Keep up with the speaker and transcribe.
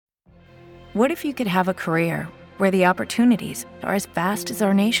What if you could have a career where the opportunities are as vast as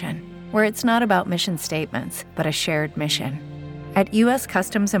our nation, where it's not about mission statements, but a shared mission? At U.S.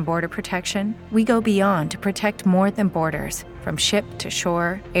 Customs and Border Protection, we go beyond to protect more than borders. From ship to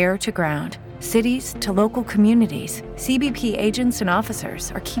shore, air to ground, cities to local communities, CBP agents and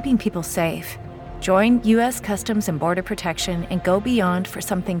officers are keeping people safe. Join U.S. Customs and Border Protection and go beyond for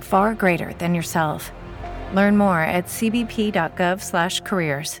something far greater than yourself. Learn more at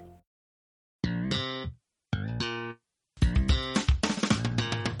cbp.gov/careers.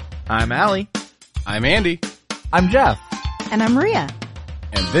 I'm Allie. I'm Andy. I'm Jeff. And I'm Maria.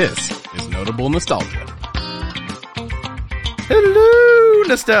 And this is Notable Nostalgia. Hello,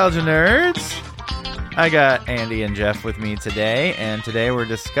 nostalgia nerds. I got Andy and Jeff with me today, and today we're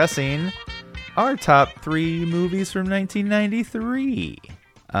discussing our top 3 movies from 1993.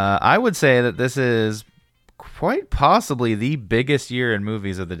 I would say that this is quite possibly the biggest year in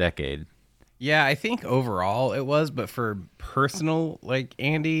movies of the decade. Yeah, I think overall it was, but for personal, like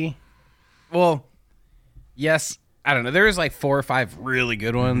Andy, well, yes, I don't know. There was like 4 or 5 really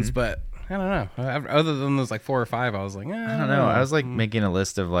good ones, but I don't know. Other than those like 4 or 5, I was like, I don't know. I was like making a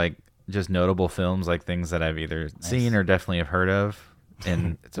list of like just notable films, like things that I've either seen or definitely have heard of,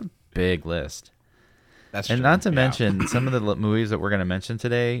 and it's a big list. That's and true. not to mention some of the movies that we're going to mention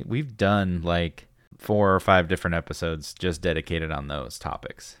today. We've done like 4 or 5 different episodes just dedicated on those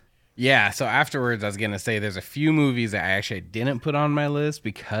topics. Yeah, so afterwards I was going to say there's a few movies that I actually didn't put on my list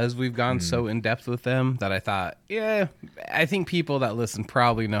because we've gone so in depth with them that I thought, yeah, I think people that listen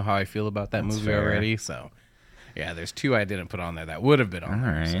probably know how I feel about that movie already. So, yeah, there's 2 I didn't put on there that would have been on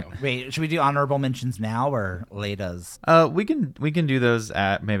there. Right. So. Wait, should we do honorable mentions now or later's? We can do those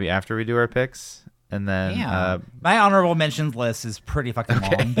at maybe after we do our picks, and then my honorable mentions list is pretty fucking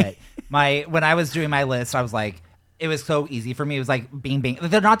long. But when I was doing my list, I was like, it was so easy for me. It was like Bing Bing.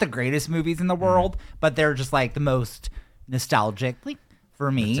 They're not the greatest movies in the world, but they're just like the most nostalgic, like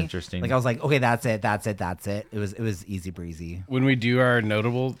for me. That's interesting. Like I was like, okay, that's it. It was easy breezy. When we do our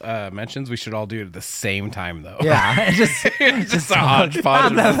notable mentions, we should all do it at the same time, though. Yeah, just a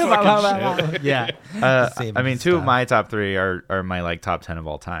hodgepodge of this fucking shit. Yeah. I mean, 2 of my top 3 are my like top 10 of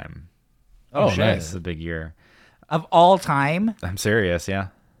all time. Oh, This nice. is a big year. Of all time. I'm serious, yeah.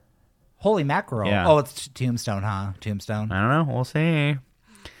 Holy mackerel. Yeah. Oh, it's Tombstone, huh? Tombstone. I don't know. We'll see.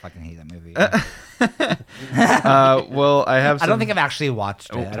 Fucking hate that movie. Well, I have. I don't think I've actually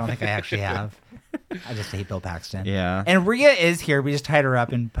watched it. I don't think I actually have. I just hate Bill Paxton. Yeah. And Rhea is here. We just tied her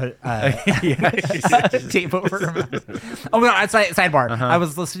up and put tape over her mouth. Oh, no, sidebar. I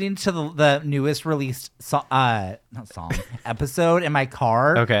was listening to the newest released episode in my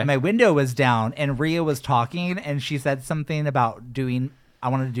car. Okay. And my window was down, and Rhea was talking, and she said something about I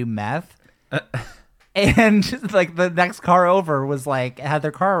wanted to do meth. And like the next car over was like had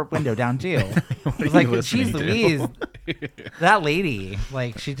their car window down too. I was like, "Geez, Louise, that lady,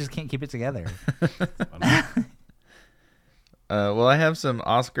 like she just can't keep it together." Well, I have some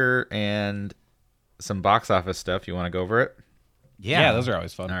Oscar and some box office stuff. You want to go over it? Yeah, those are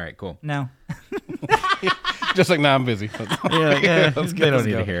always fun. All right, cool. No. Just like, nah, I'm busy. They don't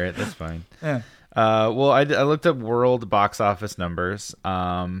need to hear it. That's fine. Yeah. Well, I looked up world box office numbers.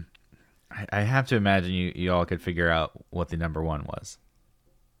 I have to imagine you all could figure out what the number 1 was.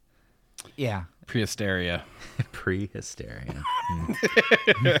 Yeah. Prehysteria. Prehysteria.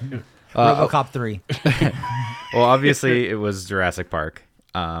 RoboCop 3. Well, obviously it was Jurassic Park.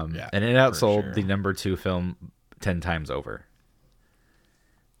 Yeah, and it outsold sure. the number 2 film 10 times over.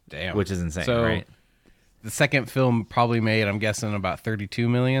 Damn. Which is insane, so, right? The second film probably made, I'm guessing, about $32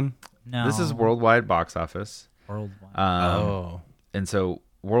 million. No. This is worldwide box office. Worldwide. And so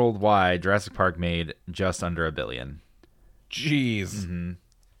worldwide, Jurassic Park made just under $1 billion. Jeez. And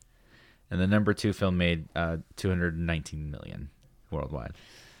the number 2 film made $219 million worldwide.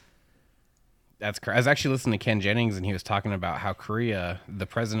 That's crazy. I was actually listening to Ken Jennings, and he was talking about how the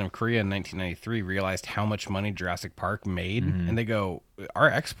president of Korea in 1993 realized how much money Jurassic Park made. And they go, our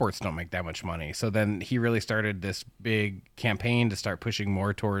exports don't make that much money. So then he really started this big campaign to start pushing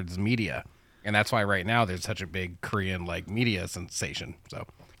more towards media. And that's why right now there's such a big Korean like media sensation. So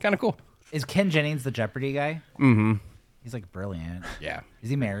kind of cool. Is Ken Jennings the Jeopardy guy? Mm-hmm. He's like brilliant. Yeah.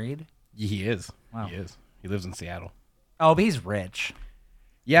 Is he married? He is. Wow. He is. He lives in Seattle. Oh, but he's rich.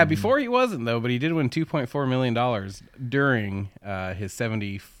 Yeah, before he wasn't, though, but he did win $2.4 million during his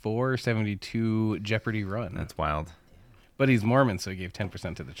 74-72 Jeopardy run. That's wild. But he's Mormon, so he gave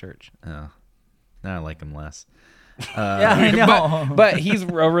 10% to the church. Oh, now I like him less. Yeah, I know. But he's a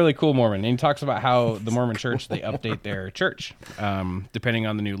really cool Mormon. And he talks about how the Mormon church, they update their church depending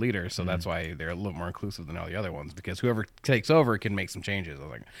on the new leader. So that's why they're a little more inclusive than all the other ones, because whoever takes over can make some changes. I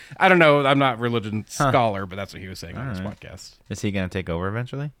was like, I don't know. I'm not a religion scholar, but that's what he was saying on his podcast. Is he going to take over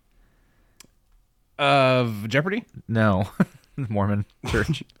eventually? Of Jeopardy? No. Mormon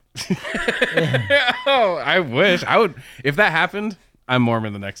church. Oh, I wish. I would. If that happened, I'm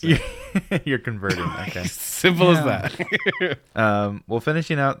Mormon the next day. You're converting. Okay. Simple as that. Well,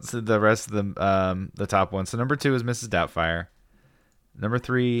 finishing out the rest of the top one. So number 2 is Mrs. Doubtfire. Number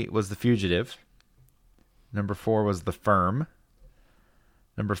 3 was The Fugitive. Number 4 was The Firm.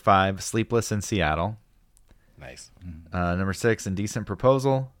 Number 5, Sleepless in Seattle. Nice. Number 6, Indecent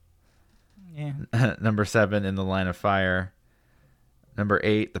Proposal. Yeah. Number 7, In the Line of Fire. Number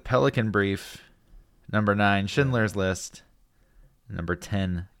 8, The Pelican Brief. Number 9, Schindler's List. Number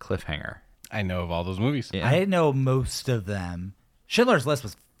 10, Cliffhanger. I know of all those movies. Yeah. I know most of them. Schindler's List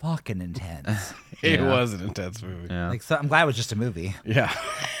was fucking intense. It Yeah. was an intense movie. Yeah. Like, so I'm glad it was just a movie. Yeah.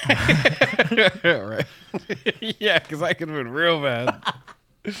 Right. Yeah, because I could have been real bad.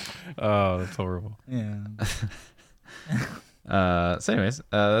 Oh, that's horrible. Yeah. So anyways,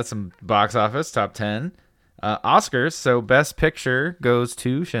 that's some box office top 10. Oscars. So Best Picture goes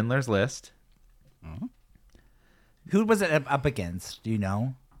to Schindler's List. Who was it up against? Do you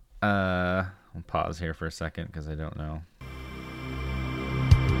know? I'll pause here for a second because I don't know.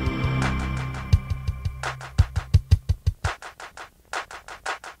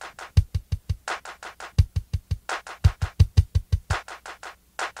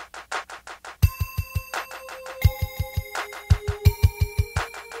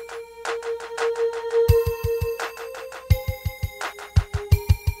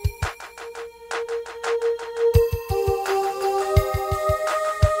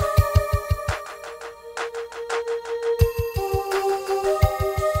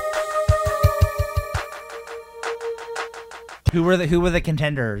 Who were the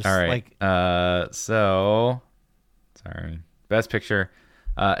contenders? All right. Like, So sorry. Best Picture.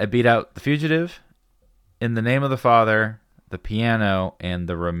 It beat out The Fugitive, In the Name of the Father, The Piano, and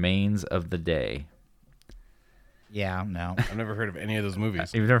The Remains of the Day. yeah, no. I've never heard of any of those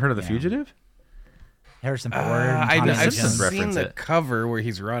movies. You've never heard of The Yeah. Fugitive? Harrison Ford. I've Tommy Lee Simpsons Jones. seen reference the it. cover where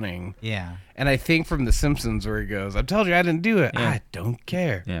he's running, Yeah. and I think from The Simpsons where he goes, "I told you I didn't do it. Yeah. I don't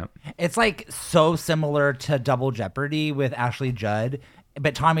care." Yeah. It's like so similar to Double Jeopardy with Ashley Judd,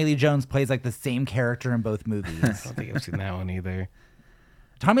 but Tommy Lee Jones plays like the same character in both I movies. don't think I've seen that one either.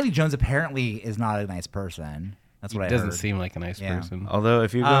 Tommy Lee Jones apparently is not a nice person. That's what He I doesn't heard. seem like a nice Yeah. person. Although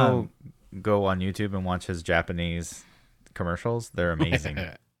if you go on YouTube and watch his Japanese commercials, they're amazing.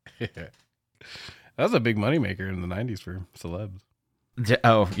 That was a big moneymaker in the 90s for celebs.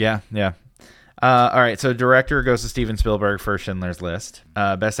 Oh, yeah. All right, so director goes to Steven Spielberg for Schindler's List.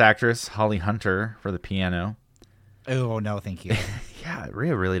 Best actress, Holly Hunter for The Piano. Oh no, thank you. Yeah,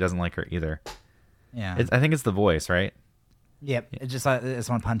 Rhea really doesn't like her either. Yeah. I think it's the voice, right? Yep. It just I just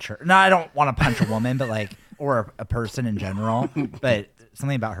want to punch her. No, I don't want to punch a woman, but like or a person in general. But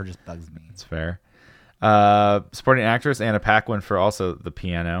something about her just bugs me. It's fair. Supporting actress, Anna Paquin for also The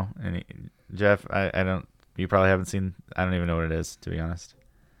Piano. And Jeff, I don't. You probably haven't seen. I don't even know what it is, to be honest.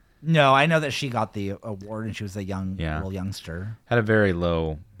 No, I know that she got the award and she was a Yeah. little youngster. Had a very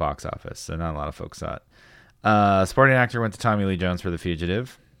low box office, so not a lot of folks saw it. Supporting actor went to Tommy Lee Jones for The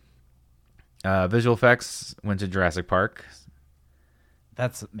Fugitive. Visual effects went to Jurassic Park.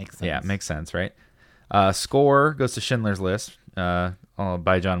 That makes sense. Yeah, it makes sense, right? Score goes to Schindler's List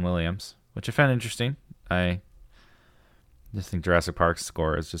by John Williams, which I found interesting. I just think Jurassic Park's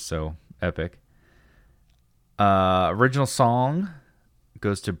score is just so epic. Original song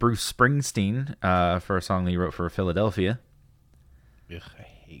goes to Bruce Springsteen for a song that he wrote for Philadelphia. Ugh, I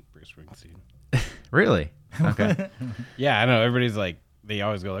hate Bruce Springsteen. Really? Okay. Yeah, I know. Everybody's like, they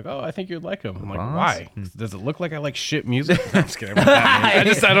always go like, "Oh, I think you'd like him." I'm like, Boss? "Why? Does it look like I like shit music?" No, I'm just kidding. I'm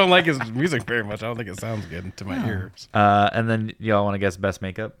not I don't like his music very much. I don't think it sounds good to my ears. And then y'all want to guess best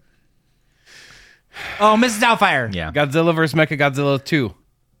makeup? Oh, Mrs. Doubtfire. Yeah. Godzilla vs. Mechagodzilla 2.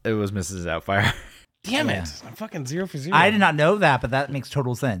 It was Mrs. Doubtfire. Damn Yeah. it! I'm fucking 0 for 0. I did not know that, but that makes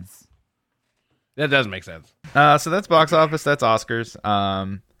total sense. That does make sense. So that's box office. That's Oscars.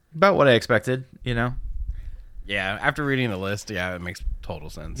 About what I expected, you know. Yeah, after reading the list, yeah, it makes total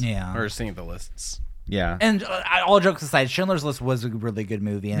sense. Yeah. Or seeing the lists. Yeah. And all jokes aside, Schindler's List was a really good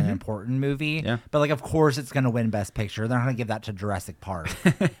movie and an important movie. Yeah. But like, of course, it's going to win Best Picture. They're not going to give that to Jurassic Park.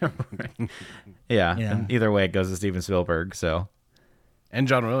 Yeah. Yeah. And either way, it goes to Steven Spielberg. So And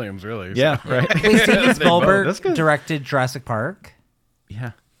John Williams, really. yeah, right. Wait, Steven Spielberg That's good. directed Jurassic Park.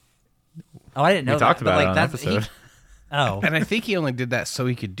 Yeah. Oh, I didn't know We that. talked But, about like, it on that's episode. Oh, And I think he only did that so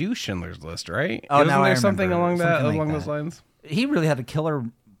he could do Schindler's List, right? Oh, Wasn't now I there something remember. along that Something like along those that. lines? he really had a killer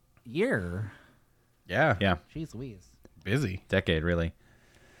year. Yeah, Yeah, Jeez Louise. busy. decade really.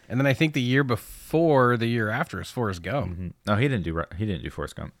 And then I think the year before, the year after, is Forrest Gump. No, he didn't do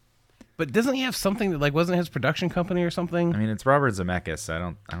Forrest Gump. But doesn't he have something that like wasn't his production company or something? I mean, it's Robert Zemeckis.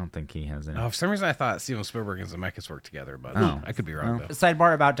 So I don't think he has any. Oh, for some reason I thought Steven Spielberg and Zemeckis worked together, but Oh. I could be wrong though.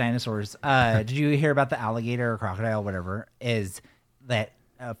 Sidebar about dinosaurs. Did you hear about the alligator or crocodile, whatever? Is that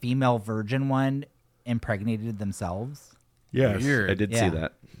a female virgin one impregnated themselves? Yes, Weird. I did Yeah. see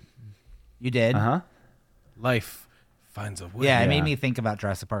that. You did? Uh-huh. Life finds a way. Yeah, it Yeah. made me think about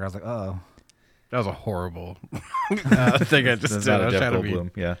Jurassic Park. I was like, oh. That was a horrible thing I just That's did. not I a was Jeff trying to be-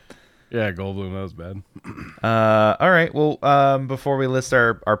 Goldblum. Yeah. Yeah, Goldblum. That was bad. All right. Well, before we list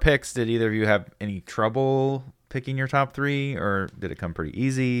our picks, did either of you have any trouble picking your top three, or did it come pretty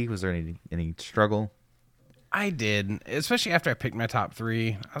easy? Was there any struggle? I did, especially after I picked my top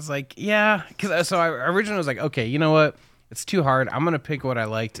three. I was like, yeah, because so I originally was like, okay, you know what? It's too hard. I'm gonna pick what I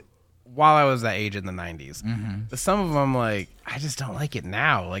liked while I was that age in the '90s. But some of them, like, I just don't like it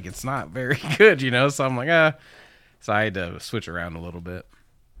now. Like, it's not very good, you know. So I'm like, So I had to switch around a little bit.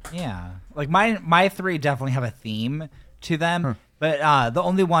 Yeah. Like my three definitely have a theme to them. But the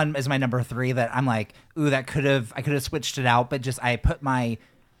only one is my number 3 that I'm like, ooh, I could have switched it out, but just I put my,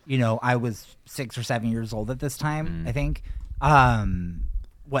 I was 6 or 7 years old at this time, I think.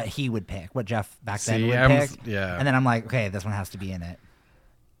 What he would pick, what Jeff back then would pick. yeah. And then I'm like, okay, this one has to be in it.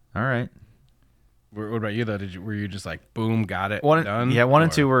 All right. What about you though? Were you just like, boom, got it, One done? and Or-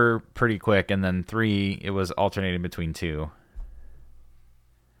 2 were pretty quick, and then 3 it was alternating between 2.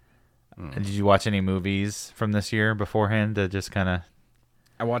 Did you watch any movies from this year beforehand to just kind of?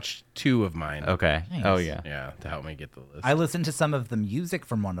 I watched 2 of mine. Okay. Nice. Oh yeah. Yeah, to help me get the list. I listened to some of the music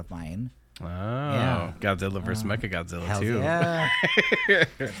from one of mine. Oh, Yeah. Godzilla vs. Mechagodzilla Hells too. yeah.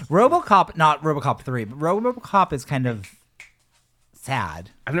 RoboCop, not RoboCop 3, but RoboCop is kind of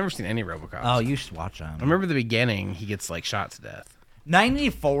sad. I've never seen any RoboCops. Oh, you should watch them. I remember the beginning. He gets like shot to death.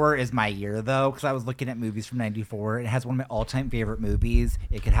 94 is my year, though, because I was looking at movies from 94. It has one of my all-time favorite movies,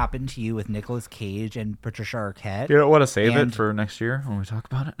 It Could Happen to You, with Nicolas Cage and Patricia Arquette. You don't want to save And- it for next year when we talk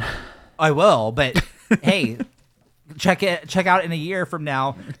about it? I will, but hey, check out in a year from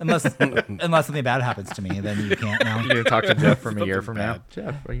now, unless something bad happens to me, then you can't now. You're gonna talk to Jeff from a year from bad.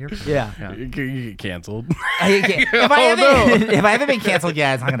 now. Jeff, a year from Yeah. now. You get canceled. I can't- if I haven't been canceled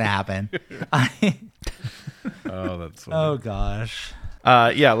yet, it's not going to happen. Oh, that's funny. Oh, gosh.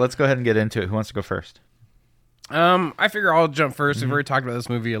 Yeah, let's go ahead and get into it. Who wants to go first? I figure I'll jump 1st. We've already talked about this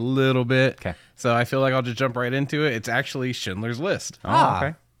movie a little bit. 'Kay. So I feel like I'll just jump right into it. It's actually Schindler's List. Ah.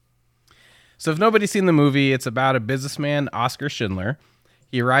 okay. So if nobody's seen the movie, it's about a businessman, Oskar Schindler.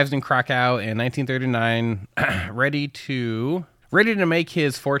 He arrives in Krakow in 1939, ready to make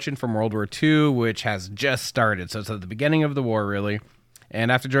his fortune from World War II, which has just started. So it's at the beginning of the war, really. And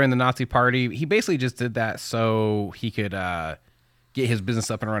after joining the Nazi Party, he basically just did that so he could get his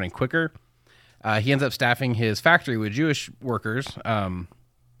business up and running quicker. He ends up staffing his factory with Jewish workers, kind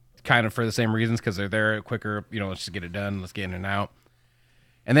of for the same reasons, because they're there quicker. Let's just get it done. Let's get in and out.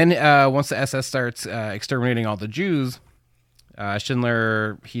 And then once the SS starts exterminating all the Jews,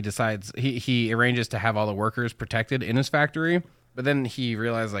 Schindler, he arranges to have all the workers protected in his factory. But then he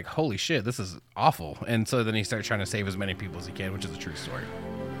realized, like, holy shit, this is awful. And so then he starts trying to save as many people as he can, which is a true story.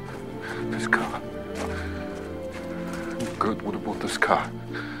 This car. Kurt would have bought this car.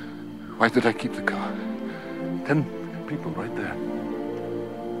 Why did I keep the car? 10 people right there.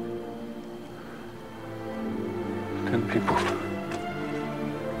 10 people.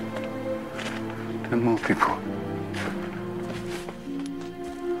 10 more people.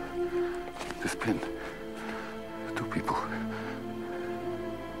 This pin. 2 people.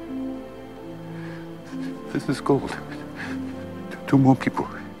 This is gold. 2 more people.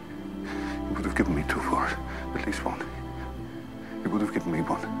 He would have given me 2 for it. At least 1. He would have given me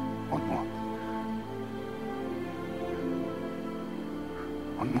 1. 1 more.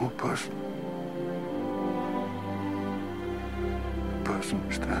 1 more person. A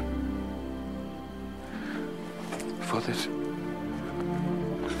person stand for this.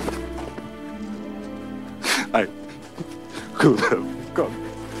 I could have gone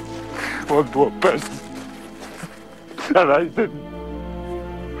 1 more person. And I didn't.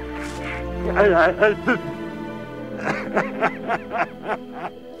 I didn't.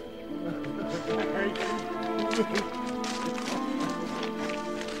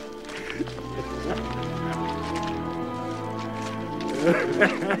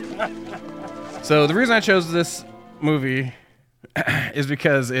 So the reason I chose this movie is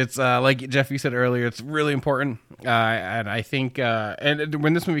because it's like Jeff, you said earlier, it's really important And I think, and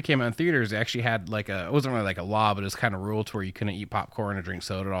when this movie came out in theaters, they actually had it wasn't really like a law, but it was kind of rule to where you couldn't eat popcorn or drink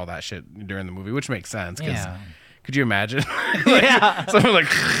soda and all that shit during the movie, which makes sense. Yeah. Could you imagine? Someone like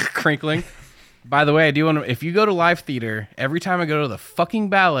crinkling. By the way, I do want to, if you go to live theater, every time I go to the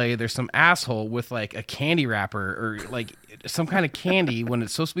fucking ballet, there's some asshole with like a candy wrapper or like some kind of candy when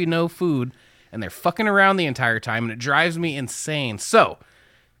it's supposed to be no food, and they're fucking around the entire time, and it drives me insane. So,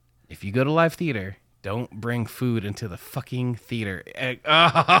 if you go to live theater, don't bring food into the fucking theater.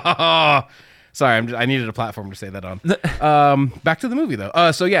 Sorry, I needed a platform to say that on. Back to the movie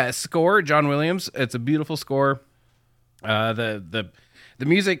though. So yeah, score, John Williams. It's a beautiful score. The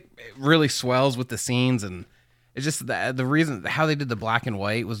music really swells with the scenes, and it's just the reason how they did the black and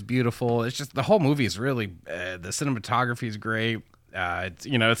white was beautiful. It's just the whole movie is really the cinematography is great.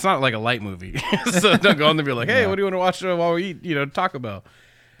 It's not like a light movie, so don't go on there and be like, hey, what do you want to watch while we eat Taco Bell?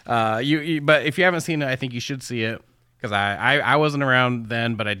 But if you haven't seen it, I think you should see it, because I wasn't around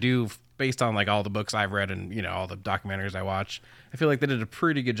then, but I do, based on like all the books I've read and all the documentaries I watch, I feel like they did a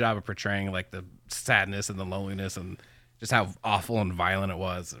pretty good job of portraying like the sadness and the loneliness and just how awful and violent it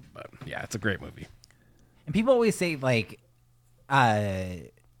was. But yeah, it's a great movie. And people always say like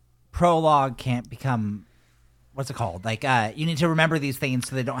prologue can't become, what's it called? Like you need to remember these things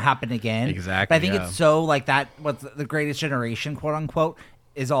so they don't happen again. Exactly. But I think it's so like that. What's the greatest generation, quote unquote,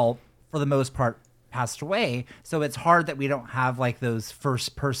 is all for the most part passed away. So it's hard that we don't have like those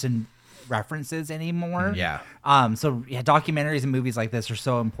first person references anymore. Yeah. So yeah, documentaries and movies like this are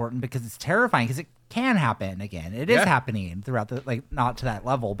so important because it's terrifying, because it can happen again. It is happening throughout the, like, not to that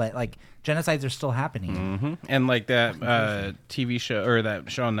level, but like genocides are still happening. Mm-hmm. And like that TV show, or that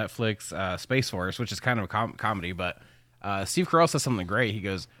show on Netflix, Space Force, which is kind of a comedy, but Steve Carell says something great. He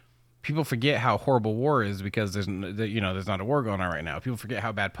goes, people forget how horrible war is because there's not a war going on right now. People forget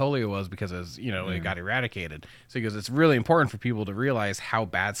how bad polio was because it got eradicated. So he goes, it's really important for people to realize how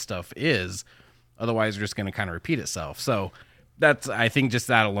bad stuff is. Otherwise, it's just going to kind of repeat itself. So I think just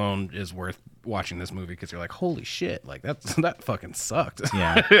that alone is worth watching this movie, because you're like, holy shit, like that fucking sucked.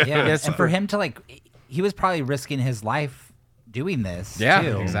 Yeah. Yeah. And for him to like, he was probably risking his life doing this. Yeah,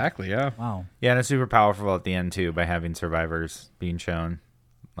 too. exactly. Yeah. Wow. Yeah, and it's super powerful at the end too, by having survivors being shown,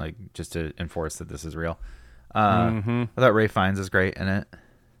 like, just to enforce that this is real. I thought Ray Fiennes is great in it.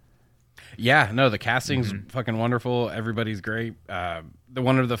 Yeah, no, the casting's fucking wonderful. Everybody's great.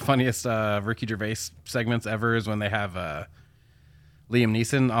 One of the funniest Ricky Gervais segments ever is when they have Liam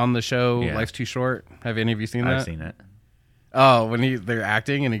Neeson on the show. Yeah. Life's Too Short. Have any of you seen that? I've seen it. Oh, when they're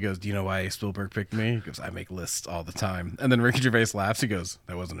acting and he goes, do you know why Spielberg picked me? He goes, I make lists all the time. And then Ricky Gervais laughs. He goes,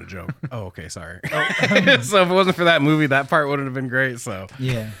 that wasn't a joke. Oh, okay, sorry. So if it wasn't for that movie, that part wouldn't have been great. So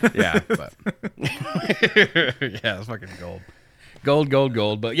Yeah. yeah, but yeah, it's fucking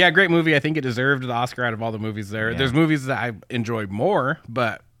gold. But yeah, great movie. I think it deserved the Oscar out of all the movies there. Yeah. There's movies that I enjoy more,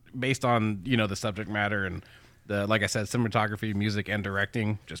 but based on the subject matter and the, like I said, cinematography, music, and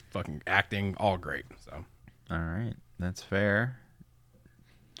directing, just fucking acting, all great. So All right, that's fair.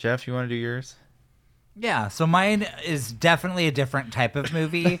 Jeff, you want to do yours? Yeah, so mine is definitely a different type of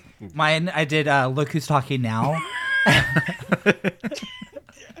movie. Mine, I did Look Who's Talking Now.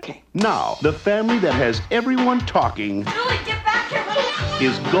 Now, the family that has everyone talking Julie, get back here!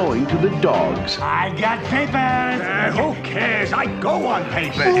 is going to the dogs. I got papers. Who cares? I go on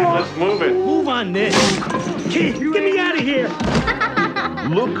papers. Let's move it. Move on this. Keith, get me out of here.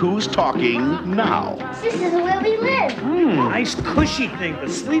 Look who's talking now. This is where we live. Nice cushy thing to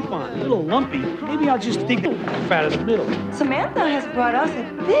sleep on. A little lumpy. Maybe I'll just dig the out of the middle. Samantha has brought us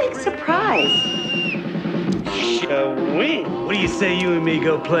a big surprise. Win. What do you say you and me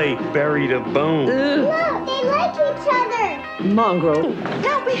go play bury the bone? Look, they like each other. Mongrel.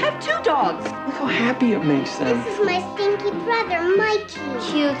 Now we have two dogs. Look how happy it makes them. This is my stinky brother,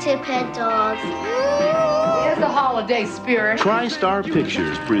 Mikey. Cute to pet dogs. Here's the holiday spirit. TriStar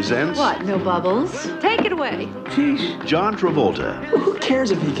Pictures presents What, no bubbles? Take it away. Jeez. John Travolta, Who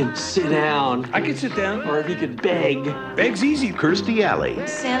cares if he can sit down? I can sit down. Or if he could beg? Beg's easy. Kirstie Alley,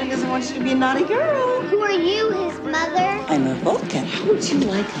 Santa doesn't want you to be a naughty girl. Who are you, his mother? I'm a Vulcan. How would you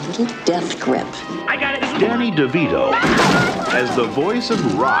like a little death grip? I got it. Danny DeVito as the voice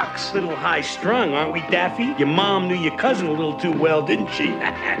of Rocks, A little high strung, aren't we, Daffy? Your mom knew your cousin a little too well, didn't she?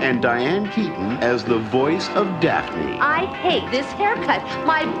 and Diane Keaton as the voice of Daphne. I hate this haircut.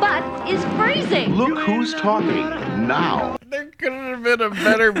 My butt is freezing. Look who's talking now. there couldn't have been a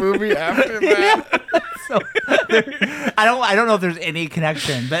better movie after that. So I don't know if there's any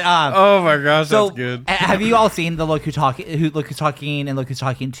connection, but Oh my gosh, so that's good. Have you all seen the Look Who's Talking and Look Who's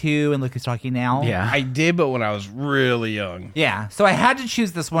Talking 2 and Look Who's Talking Now? Yeah. I did, but when I was really young. Yeah. So I had to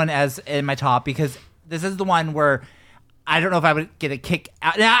choose this one as in my top because this is the one where I don't know if I would get a kick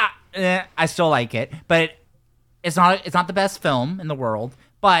out. I still like it, but it's not the best film in the world.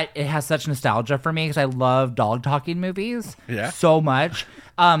 But it has such nostalgia for me because I love dog talking movies so much.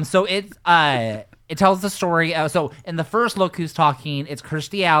 So it tells the story. So in the first Look Who's Talking, it's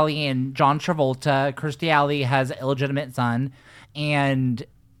Kirstie Alley and John Travolta. Kirstie Alley has an illegitimate son, and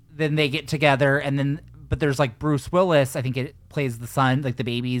then they get together. But there's like Bruce Willis. I think it plays the son, like the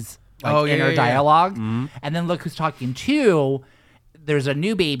baby's inner dialogue. Mm-hmm. And then Look Who's Talking 2. There's a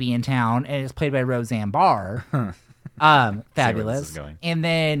new baby in town, and it's played by Roseanne Barr. Fabulous. And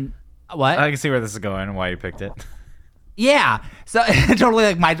then what? I can see where this is going and why you picked it. Yeah. So totally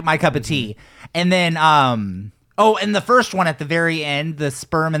like my cup of tea. And then and the first one at the very end, the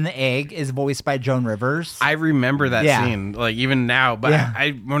sperm and the egg is voiced by Joan Rivers. I remember that scene, like even now. But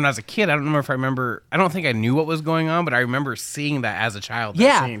when I was a kid, I don't remember if I remember. I don't think I knew what was going on, but I remember seeing that as a child.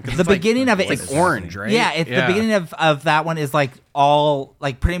 That scene, the beginning of it is like orange, right? Yeah, the beginning of that one is like all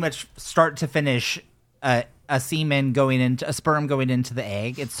like pretty much start to finish. A semen going into a sperm going into the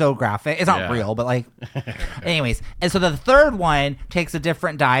egg. It's so graphic. It's not real, but like, anyways. And so the third one takes a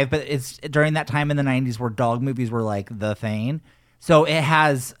different dive, but it's during that time in the 90s where dog movies were like the thing. So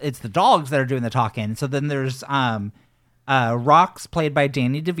it's the dogs that are doing the talking. So then there's Rox played by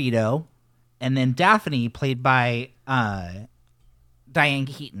Danny DeVito, and then Daphne played by Diane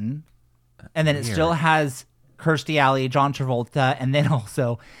Keaton, and then it still has Kirstie Alley, John Travolta, and then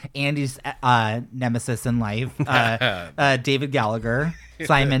also Andy's nemesis in life, David Gallagher,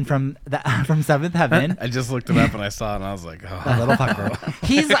 Simon from Seventh Heaven. I just looked it up and I saw it and I was like, oh, that little fucker.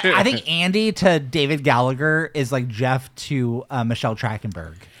 He's like, I think Andy to David Gallagher is like Jeff to Michelle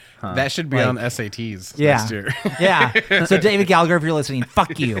Trachtenberg. Huh. That should be on SATs next year. Yeah. So David Gallagher, if you're listening,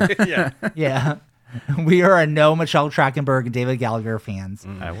 fuck you. Yeah. We are a no Michelle Trachtenberg and David Gallagher fans.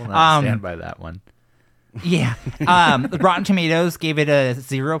 I will not stand by that one. Yeah. Rotten Tomatoes gave it a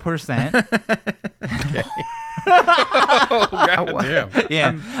 0%. Okay. Damn.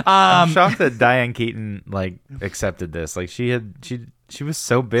 Yeah. I'm shocked that Diane Keaton like accepted this. Like she was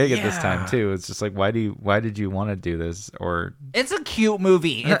so big at this time too. It's just like why did you want to do this? Or it's a cute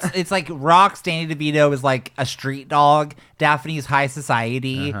movie. It's like Rox, Danny DeVito is like a street dog. Daphne's high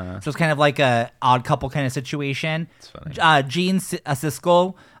society. So it's kind of like a Odd Couple kind of situation. It's funny. Gene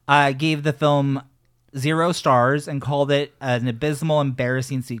Siskel gave the film 0 stars and called it an abysmal,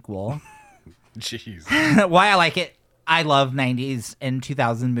 embarrassing sequel. Jeez. Why I like it, I love 90s and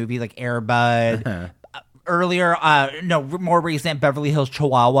 2000 movies like Air Bud. Earlier, more recent Beverly Hills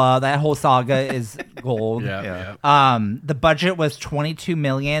Chihuahua. That whole saga is gold. Yeah. The budget was $22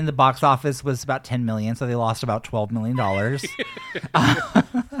 million. The box office was about $10 million, so they lost about $12 million.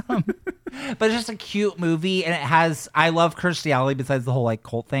 But it's just a cute movie, and I love Kirstie Alley besides the whole like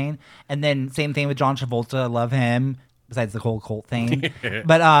cult thing, and then same thing with John Travolta. I love him besides the whole cult thing.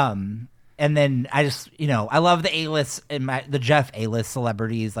 But and then I just I love the A-list and the Jeff A-list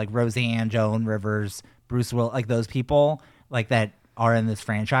celebrities like Roseanne, Joan Rivers, Bruce Willis, like those people like that are in this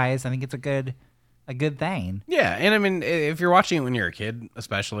franchise. I think it's a good thing. Yeah, and I mean, if you're watching it when you're a kid,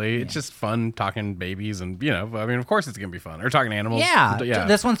 especially, it's just fun talking babies, and I mean, of course, it's gonna be fun. Or talking animals. Yeah.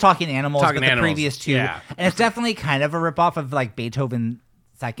 This one's talking animals, but the previous two, and it's definitely kind of a ripoff of like Beethoven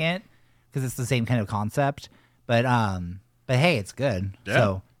Second because it's the same kind of concept. But hey, it's good. Yeah.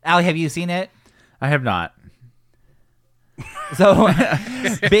 So, Allie, have you seen it? I have not. So, I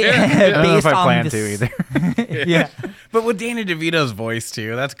don't know if I plan to either. Yeah. But with Danny DeVito's voice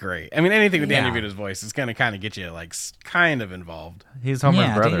too, that's great. I mean, anything with Danny DeVito's voice is gonna kind of get you like kind of involved. He's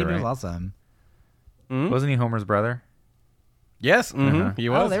Homer's brother, Danny right? Awesome. Mm-hmm. Wasn't he Homer's brother? Yes, he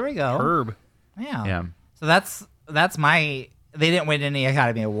was. Oh, there we go. Herb. Yeah. So that's my. They didn't win any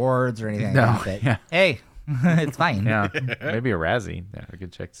Academy Awards or anything. No. Like that. Yeah. Hey, it's fine. Yeah. Maybe a Razzie. Yeah, I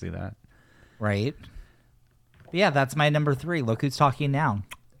could check to see that. Right. But yeah, that's my number 3. Look Who's Talking Now.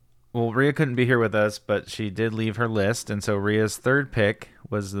 Well, Rhea couldn't be here with us, but she did leave her list, and so Rhea's third pick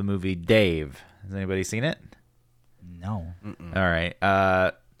was the movie Dave. Has anybody seen it? No. Mm-mm. All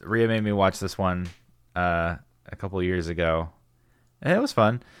right. Rhea made me watch this one a couple of years ago. And it was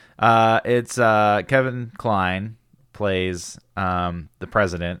fun. It's Kevin Kline plays the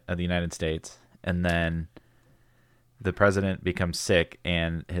president of the United States, and then the president becomes sick,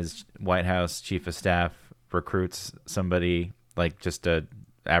 and his White House chief of staff recruits somebody like just a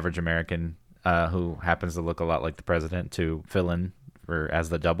average American who happens to look a lot like the president to fill in as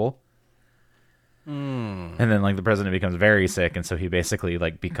the double. And then like the president becomes very sick, and so he basically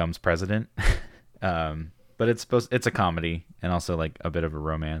like becomes president. But it's a comedy and also like a bit of a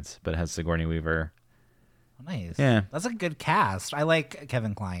romance, but it has Sigourney Weaver Nice. Yeah. That's a good cast. I like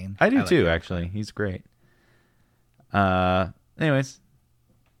Kevin Kline. I do too, actually. He's great. Anyways,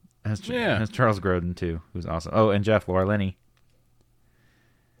 has Charles Grodin too, who's awesome. Oh, and Laura Linney.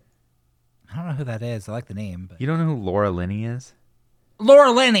 I don't know who that is. I like the name. But... You don't know who Laura Linney is?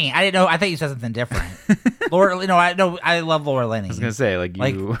 Laura Linney. I didn't know. I thought you said something different. Laura. No, I love Laura Linney. I was gonna say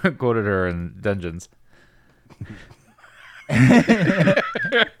you quoted her in Dungeons.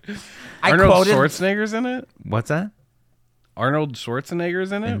 Arnold Schwarzenegger's in it? What's that? Arnold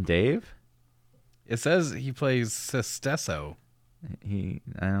Schwarzenegger's in it? And Dave? It says he plays Sestesso. I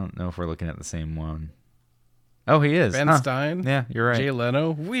don't know if we're looking at the same one. Oh, he is. Ben Stein? Yeah, you're right. Jay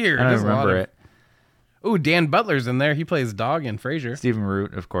Leno? Weird. I don't remember it. Ooh, Dan Butler's in there. He plays Dog in Frasier. Stephen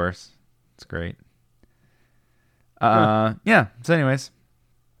Root, of course. It's great. Yeah. So anyways.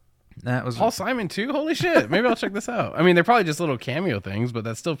 That was Paul Simon too. Holy shit! Maybe I'll check this out. I mean, they're probably just little cameo things, but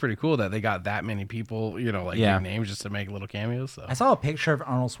that's still pretty cool that they got that many people, big names just to make little cameos. So. I saw a picture of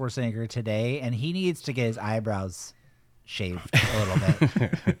Arnold Schwarzenegger today, and he needs to get his eyebrows shaved a little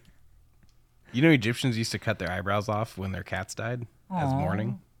bit. Egyptians used to cut their eyebrows off when their cats died as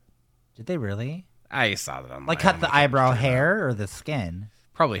mourning. Did they really? I saw that online. Like cut the eyebrow hair or the skin?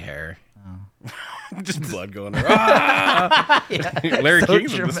 Probably hair. Oh. Just blood going around. Larry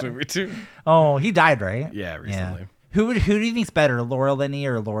King's in this movie too. Oh, he died, right? Yeah, recently. Yeah. Who do you think's better, Laura Linney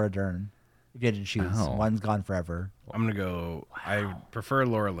or Laura Dern? If you had to choose, one's gone forever. I'm gonna go. Wow. I prefer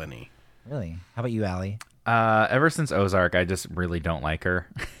Laura Linney. Really? How about you, Allie? Ever since Ozark, I just really don't like her,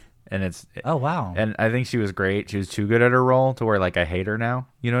 and oh wow. And I think she was great. She was too good at her role to where I hate her now.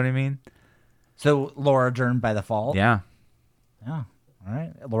 You know what I mean? So Laura Dern by default. Yeah. Yeah. All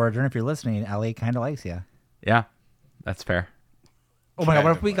right, Laura Dern, if you're listening, Allie kind of likes you. Yeah, that's fair. Oh my god,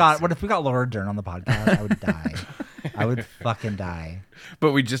 what if we got Laura Dern on the podcast? I would die. I would fucking die.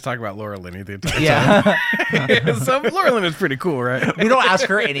 But we just talk about Laura Linney the entire time. Yeah. So Laura Linney's pretty cool, right? We don't ask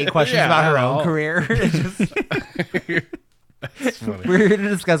her any questions about her own career. We're here to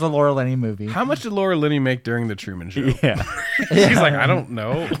discuss a Laura Linney movie. How much did Laura Linney make during the Truman Show? Yeah. She's like, I don't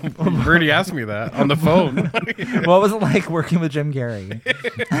know. Bertie asked me that on the phone. What was it like working with Jim Carrey?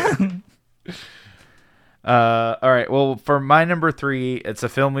 All right. Well, for my number 3, it's a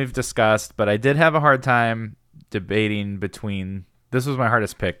film we've discussed, but I did have a hard time debating between. This was my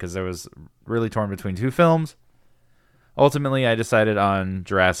hardest pick because I was really torn between 2 films. Ultimately, I decided on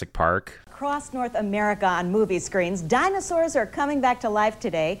Jurassic Park. Across North America on movie screens, dinosaurs are coming back to life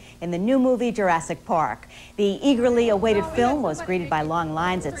today in the new movie Jurassic Park. The eagerly awaited film was greeted by long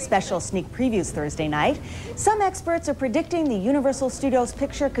lines at special sneak previews Thursday night. Some experts are predicting the Universal Studios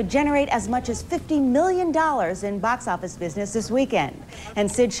picture could generate as much as $50 million in box office business this weekend.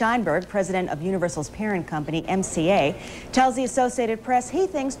 And Sid Sheinberg, president of Universal's parent company, MCA, tells the Associated Press he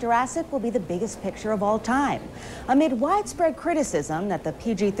thinks Jurassic will be the biggest picture of all time. Amid widespread criticism that the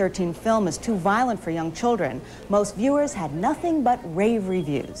PG-13 film is too violent for young children, most viewers had nothing but rave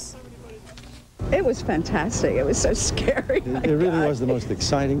reviews. It was fantastic. It was so scary. It really was the most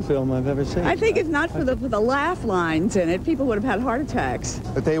exciting film I've ever seen. I think if not for the laugh lines in it, people would have had heart attacks.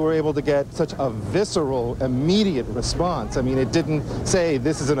 But they were able to get such a visceral, immediate response. I mean, it didn't say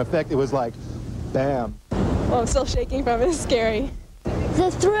this is an effect. It was like, bam. Well, I'm still shaking from it. It's scary. The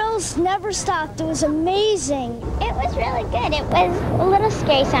thrills never stopped. It was amazing. It was really good. It was a little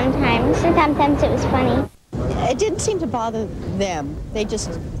scary sometimes. Sometimes it was funny. It didn't seem to bother them. They just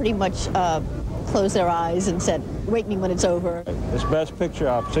pretty much closed their eyes and said, wake me when it's over. It's the best picture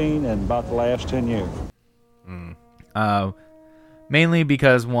I've seen in about the last 10 years. Mainly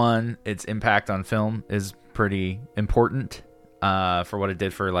because, one, its impact on film is pretty important for what it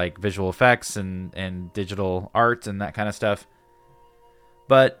did for visual effects and digital art and that kind of stuff.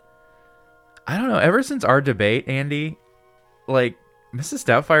 But I don't know. Ever since our debate, Andy, Mrs.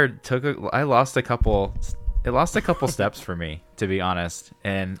 Doubtfire I lost a couple. It lost a couple steps for me, to be honest.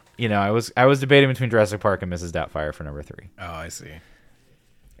 And I was debating between Jurassic Park and Mrs. Doubtfire for number 3. Oh, I see.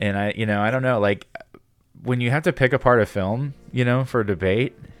 And I don't know. When you have to pick apart a film, for a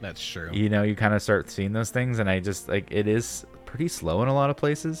debate. That's true. You kind of start seeing those things, and I just it is pretty slow in a lot of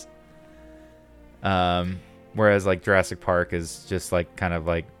places. Whereas Jurassic Park is just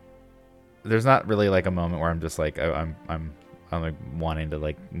there's not really a moment where I'm just I'm wanting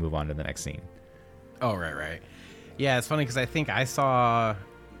to move on to the next scene. Oh, right. Yeah, it's funny because I think I saw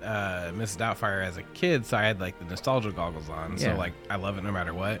Mrs. Doubtfire as a kid, so I had the nostalgia goggles on. Yeah. So I love it no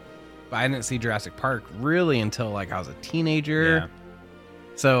matter what. But I didn't see Jurassic Park really until I was a teenager.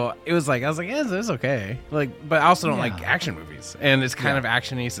 So it was like, I was like, yeah, it's okay. Like, but I also don't like action movies, and it's kind of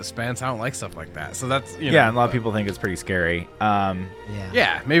action-y suspense. I don't like stuff like that. So that's and a lot of people think it's pretty scary.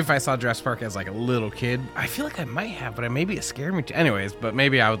 Yeah, maybe if I saw Jurassic Park as like a little kid, I feel like I might have, but maybe it scared me too. Anyways, but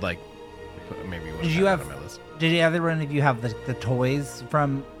maybe I would like, maybe Did you have? Did either one of you have the toys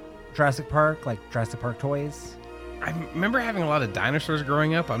from Jurassic Park, like Jurassic Park toys? I remember having a lot of dinosaurs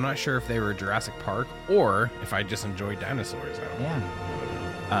growing up. I'm not sure if they were Jurassic Park or if I just enjoyed dinosaurs. I don't know.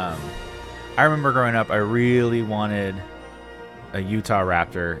 I remember growing up, I really wanted a Utah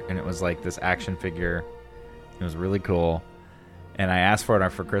Raptor, and it was like this action figure. It was really cool, and I asked for it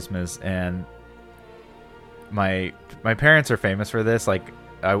for Christmas. And my parents are famous for this. Like,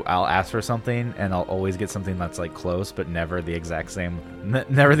 I'll ask for something, and I'll always get something that's like close, but never the exact thing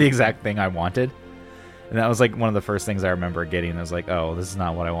I wanted. And that was like one of the first things I remember getting. I was like, oh, this is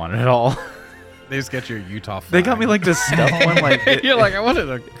not what I wanted at all. They just get your Utah flag. They got me like this stuffed one. Like you're like, I wanted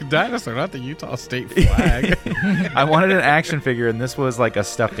a dinosaur, not the Utah state flag. I wanted an action figure, and this was like a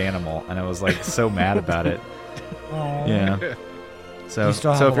stuffed animal, and I was like so mad about it. Aww. Yeah. So if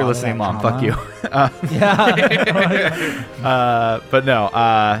you're listening, Mom, fuck you. But no,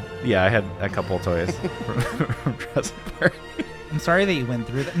 yeah, I had a couple of toys from Jurassic Park. I'm sorry that you went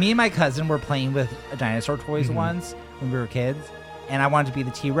through that. Me and my cousin were playing with dinosaur toys once when we were kids. And I wanted to be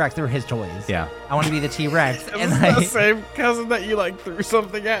the T-Rex. They were his toys. Yeah. I wanted to be the T-Rex. And the same cousin that you like threw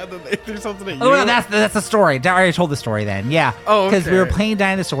something at, and then they threw something at you. Oh, no, that's the story. I already told the story then. Yeah. Oh, okay. Because we were playing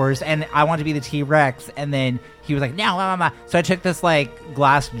dinosaurs, and I wanted to be the T-Rex, and then he was like, no, mama. So I took this like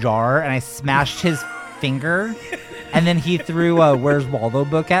glass jar, and I smashed his finger, and then he threw a Where's Waldo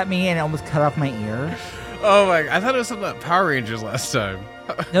book at me, and it almost cut off my ear. Oh my! I thought it was something about Power Rangers last time.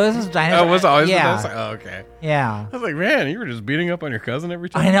 No, this was dinosaur. Oh, it was always yeah. Oh, okay. Yeah. I was like, man, you were just beating up on your cousin every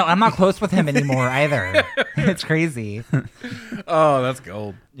time. I know. I'm not close with him anymore either. It's crazy. Oh, that's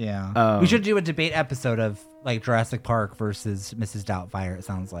gold. Yeah. We should do a debate episode of like Jurassic Park versus Mrs. Doubtfire. It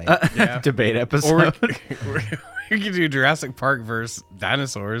sounds like debate episode. Or we could do Jurassic Park versus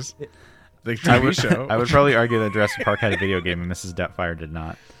dinosaurs. The TV show. I would probably argue that Jurassic Park had a video game and Mrs. Doubtfire did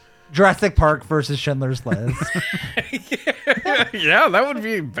not. Jurassic Park versus Schindler's List. Yeah, that would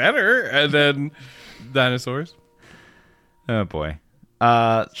be better. And then dinosaurs. Oh boy.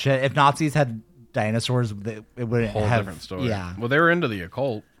 Shit, if Nazis had dinosaurs, it would Whole have different story. Yeah. Well, they were into the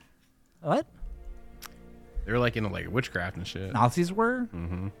occult. What? They were like into like witchcraft and shit. Nazis were?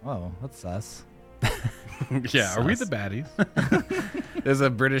 Mm-hmm. Oh, that's sus. Yeah, are we the baddies? There's a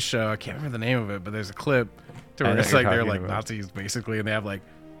British show. I can't remember the name of it, but there's a clip to where it's like they're like Nazis basically, and they have like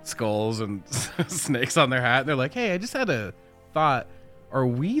skulls and snakes on their hat. And they're like, hey, I just had a thought. Are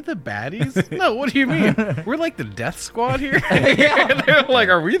we the baddies? No, what do you mean? We're like the death squad here? And they're like,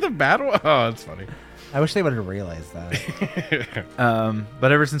 are we the bad one? Oh, it's funny. I wish they would have realized that.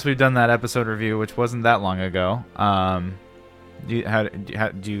 But ever since we've done that episode review, which wasn't that long ago, do you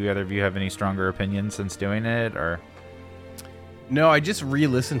either of you have any stronger opinions since doing it, or? No, I just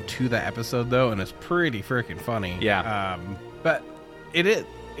re-listened to the episode though, and it's pretty freaking funny. Yeah. But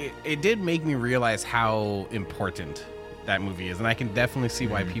it did make me realize how important that movie is, and I can definitely see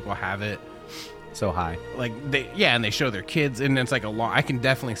why people have it so high. Like and they show their kids, and it's like I can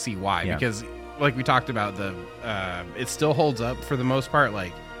definitely see why, because like we talked about, it still holds up for the most part.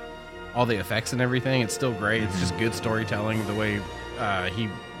 Like all the effects and everything, it's still great. It's just good storytelling. The way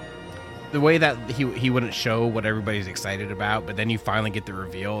that he wouldn't show what everybody's excited about, but then you finally get the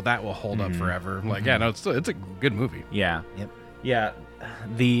reveal, that will hold up forever. Like, yeah, no, it's a good movie. Yeah. Yep. Yeah.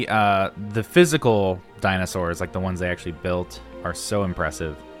 The physical dinosaurs, like the ones they actually built, are so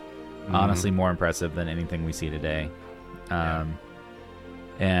impressive. Honestly, more impressive than anything we see today.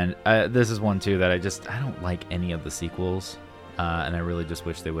 And this is one too that I don't like any of the sequels, and I really just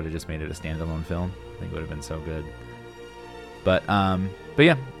wish they would have just made it a standalone film. I think it would have been so good. But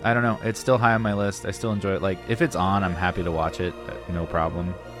yeah, I don't know. It's still high on my list. I still enjoy it. Like, if it's on, I'm happy to watch it. No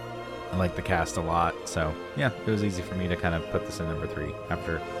problem. I like the cast a lot. So yeah, it was easy for me to kind of put this in number 3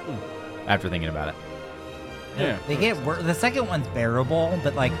 after thinking about it. Yeah, they get the second one's bearable,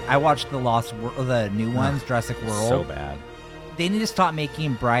 but like I watched the new ones, Jurassic World. So bad. They need to stop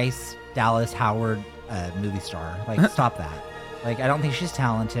making Bryce Dallas Howard a movie star. Like, stop that. Like, I don't think she's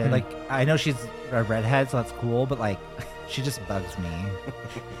talented. Like, I know she's a redhead, so that's cool, but like, she just bugs me.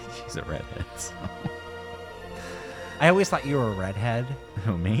 She's a redhead. So. I always thought you were a redhead.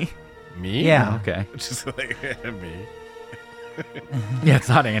 Who, me? Me? Yeah. Okay. Just like me. Yeah, it's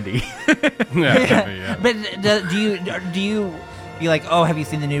not Andy. Yeah. But do you be like, oh, have you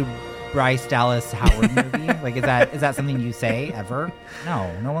seen the new Bryce Dallas Howard movie? Like, is that something you say ever?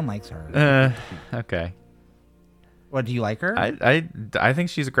 No one likes her. Okay. What, do you like her? I think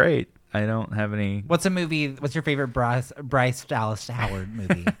she's great. I don't have any. What's your favorite Bryce Dallas Howard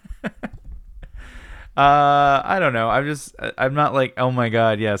movie? I don't know. I'm not like, oh my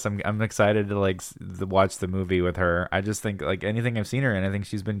god, yes, I'm excited to like watch the movie with her. I just think like anything I've seen her in, I think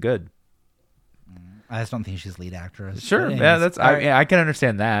she's been good. I just don't think she's lead actress. Sure, yeah, that's I can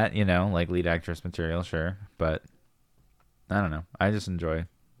understand that, like lead actress material, sure, but I don't know. I just enjoy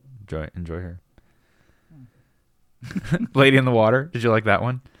her. Lady in the Water. Did you like that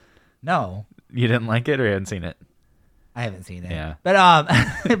one? No. You didn't like it, or you hadn't seen it? I haven't seen it. Yeah. But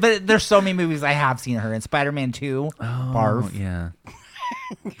but there's so many movies I have seen her in. Spider-Man 2. Oh, Barf. Yeah.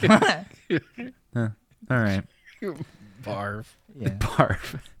 All right. Barf. Yeah.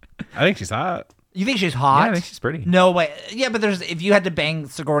 Barf. I think she's hot. You think she's hot? Yeah, I think she's pretty. No way. Yeah, but if you had to bang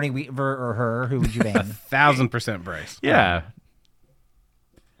Sigourney Weaver or her, who would you bang? 1,000% Bryce. Yeah.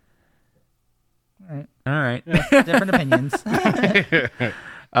 All right. Yeah, different opinions.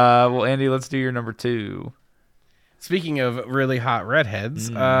 Well, Andy, let's do your number 2. Speaking of really hot redheads,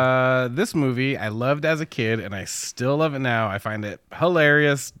 this movie I loved as a kid, and I still love it now. I find it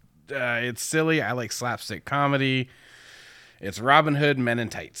hilarious. It's silly. I like slapstick comedy. It's Robin Hood Men in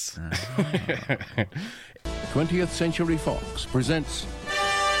Tights. 20th Century Fox presents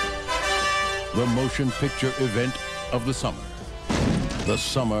the motion picture event of the summer. The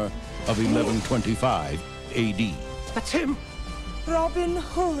summer of 1125 A.D. That's him. Robin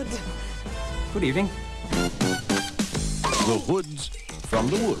Hood. Good evening. The Hoods from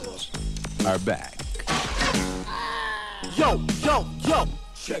the Woods are back. Yo, yo, yo.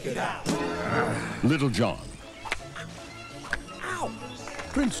 Check it out. Little John. Ow.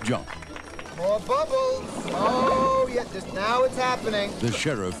 Prince John. More bubbles. Oh, yeah, just now it's happening. The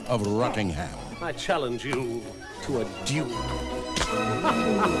Sheriff of Rottingham. I challenge you to a duel.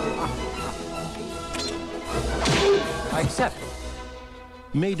 I accept.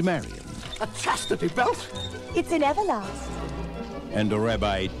 Maid Marian. A chastity belt? It's an Everlast. And a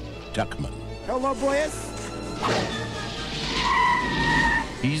Rabbi Tuckman. Hello, boys.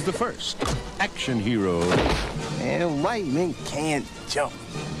 He's the first action hero. And lightning can't jump.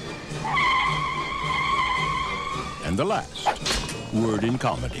 And the last word in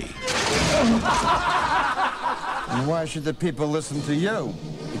comedy. Why should the people listen to you?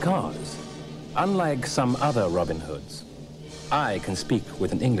 Because, unlike some other Robin Hoods, I can speak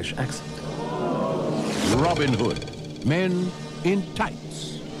with an English accent. Robin Hood, Men in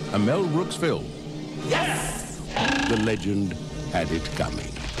Tights, a Mel Brooks film. Yes! The legend had it coming.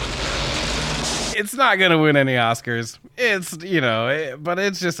 It's not going to win any Oscars. It's, but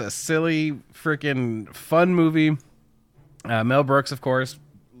it's just a silly, freaking fun movie. Mel Brooks, of course,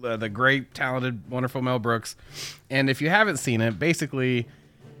 the great, talented, wonderful Mel Brooks. And if you haven't seen it, basically,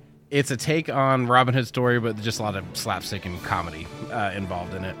 it's a take on Robin Hood's story, but just a lot of slapstick and comedy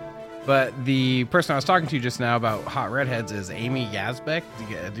involved in it. But the person I was talking to just now about hot redheads is Amy Yazbek.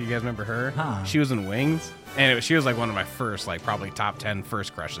 Do you guys remember her? Huh. She was in Wings. And she was like one of my first, probably top 10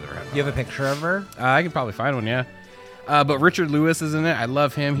 first crushes I ever had. You have a picture of her? I could probably find one, yeah. But Richard Lewis is in it. I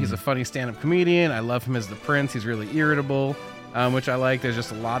love him. He's a funny stand-up comedian. I love him as the prince. He's really irritable, which I like. There's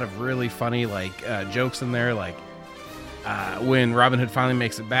just a lot of really funny jokes in there. When Robin Hood finally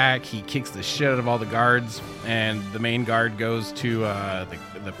makes it back, he kicks the shit out of all the guards, and the main guard goes to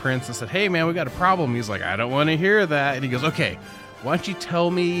the prince and said, "Hey man, we got a problem." He's like, "I don't want to hear that." And he goes, "Okay, why don't you tell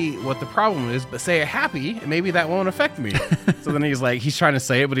me what the problem is, but say it happy, and maybe that won't affect me." So then he's trying to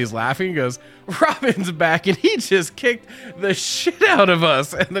say it, but he's laughing. He goes, "Robin's back, and he just kicked the shit out of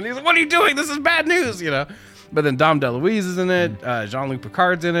us." And then he's like, "What are you doing? This is bad news," But then Dom DeLuise is in it. Jean-Luc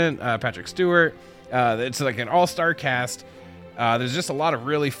Picard's in it. Patrick Stewart. It's like an all-star cast. There's just a lot of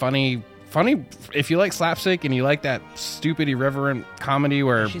really funny. If you like slapstick and you like that stupid, irreverent comedy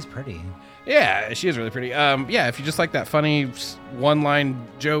where she's pretty. Yeah, she is really pretty. If you just like that funny one-line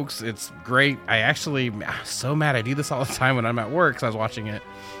jokes, it's great. I'm so mad. I do this all the time when I'm at work because I was watching it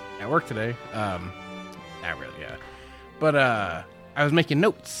at work today. Not really, yeah. But I was making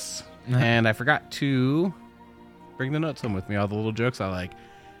notes, and I forgot to bring the notes home with me, all the little jokes I like.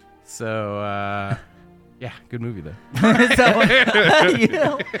 So, yeah, good movie, though.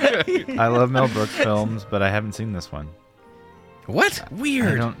 I love Mel Brooks films, but I haven't seen this one. What?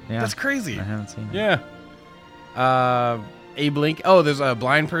 Weird. That's crazy. I haven't seen it. Yeah. Abe Lincoln. Oh, there's a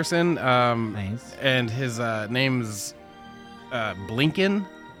blind person. Nice. And his name's Blinken.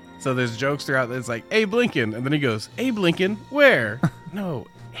 So there's jokes throughout. It's like, "Abe Lincoln," and then he goes, "Abe Lincoln, where?" No,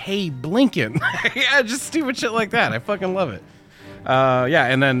 "Hey Blinken." Yeah, just stupid shit like that. I fucking love it. Yeah,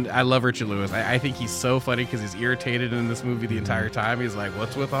 and then I love Richard Lewis. I think he's so funny because he's irritated in this movie the entire time. He's like,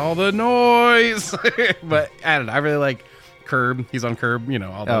 what's with all the noise? But I don't know. I really like Curb. He's on Curb,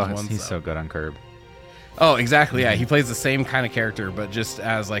 all those ones. He's so good on Curb. Oh, exactly. Yeah, he plays the same kind of character, but just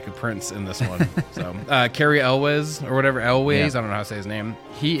as like a prince in this one. So, Cary Elwes or whatever, Elwes, I don't know how to say his name.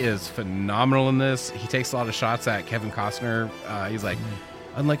 He is phenomenal in this. He takes a lot of shots at Kevin Costner. He's like,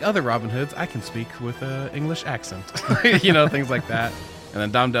 unlike other Robin Hoods, I can speak with an English accent, things like that. And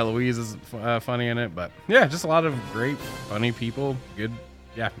then Dom DeLuise is funny in it. But yeah, just a lot of great, funny people. Good.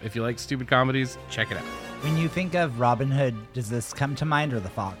 Yeah, if you like stupid comedies, check it out. When you think of Robin Hood, does this come to mind or The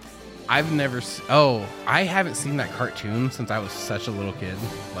Fox? I've never. I haven't seen that cartoon since I was such a little kid.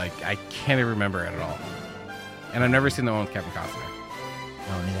 Like, I can't even remember it at all. And I've never seen the one with Kevin Costner.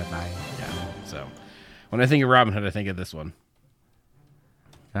 Oh, neither have I. Yeah. So, when I think of Robin Hood, I think of this one.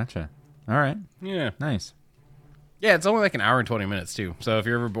 Gotcha. All right. Yeah. Nice. Yeah, it's only like an hour and 20 minutes too. So if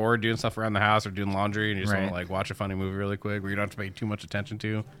you're ever bored doing stuff around the house or doing laundry and you just want to like watch a funny movie really quick where you don't have to pay too much attention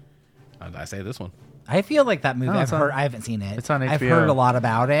to, I say this one. I feel like that movie. I haven't seen it. It's on HBO. I've heard a lot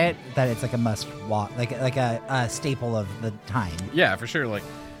about it. That it's like a must watch, like a staple of the time. Yeah, for sure. Like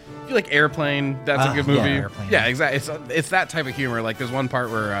if you like Airplane, that's a good movie. Yeah, exactly. It's that type of humor. Like there's one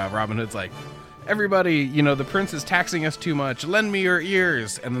part where Robin Hood's like, everybody, the prince is taxing us too much. Lend me your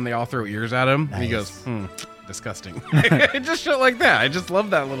ears, and then they all throw ears at him, and he goes, disgusting. Just shit like that. I just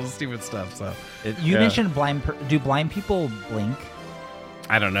love that little stupid stuff. So you mentioned do blind people blink?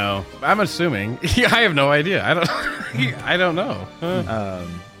 I don't know. I'm assuming. I have no idea. I don't know.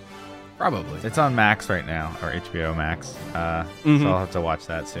 Probably. It's on Max right now, or HBO Max. So I'll have to watch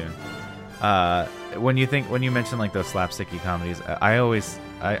that soon. When you mention like those slapsticky comedies,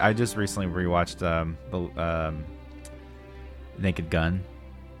 I just recently rewatched the Naked Gun.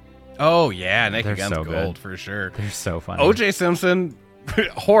 Oh yeah, Naked Gun's so gold good. For sure. They're so funny. O.J. Simpson,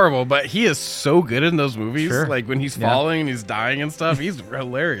 horrible, but he is so good in those movies. Sure. Like when he's falling and he's dying and stuff, he's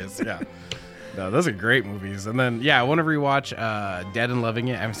hilarious. Yeah. No, those are great movies. And then I want to rewatch Dead and Loving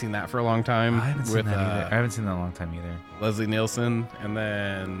It. I haven't seen that for a long time. I haven't seen that either. I haven't seen that in a long time either. Leslie Nielsen, and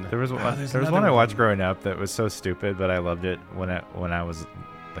then there was one I watched growing up that was so stupid, but I loved it when I was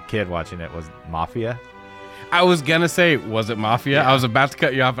a kid watching it. Was Mafia. I was gonna say, was it Mafia? Yeah. I was about to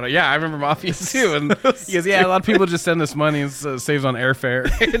cut you off, but I remember Mafia too. And he goes, a lot of people just send us money and saves on airfare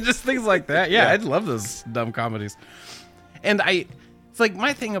and just things like that. Yeah, I love those dumb comedies. And it's like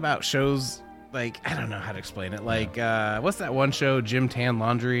my thing about shows. Like, I don't know how to explain it. Like, what's that one show, Jim Tan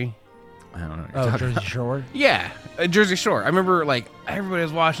Laundry? I don't know. Jersey Shore? Yeah, Jersey Shore. I remember, like, everybody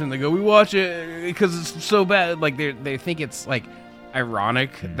was watching. They go, we watch it because it's so bad. Like, they think it's, like,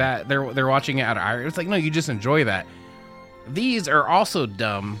 ironic that they're watching it out of irony. It's like, no, you just enjoy that. These are also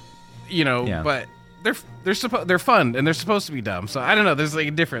dumb, but they're fun and they're supposed to be dumb. So I don't know. There's like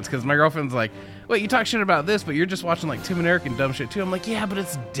a difference because my girlfriend's like, wait, you talk shit about this, but you're just watching like Tim and Eric and dumb shit too. I'm like, yeah, but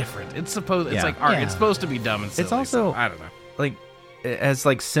it's different. It's like art. It's supposed to be dumb and silly. It's also, I don't know. Like, as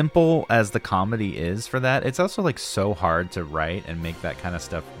like simple as the comedy is for that, it's also like so hard to write and make that kind of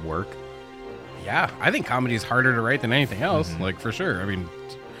stuff work. Yeah, I think comedy is harder to write than anything else. Like for sure. I mean,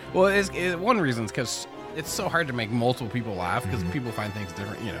 well, one reason is because it's so hard to make multiple people laugh because people find things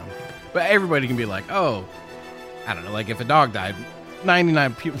different, But everybody can be like, oh, I don't know, like if a dog died,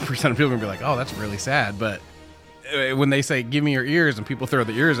 99% of people can be like, oh, that's really sad. But when they say, give me your ears, and people throw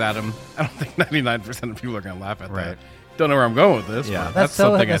the ears at them, I don't think 99% of people are going to laugh at that. Don't know where I'm going with this. Yeah, but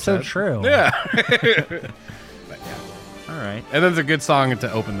that's so true. Yeah. But all right. And then there's a good song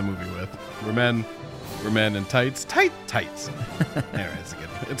to open the movie with. We're men in tights. Tights. Anyway,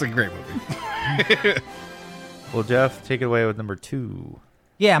 it's a great movie. Well, Jeff, take it away with number 2.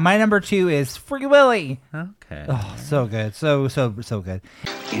 Yeah, my number 2 is Free Willy. Okay. Oh, so good. So good.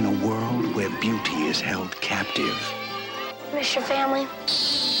 In a world where beauty is held captive, Miss your family?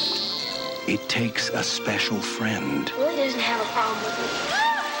 it takes a special friend Willie doesn't have a problem with me.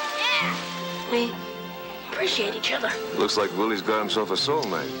 Yeah. We appreciate each other. Looks like Willie's got himself a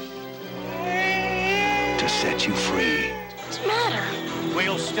soulmate. to set you free. What's the matter?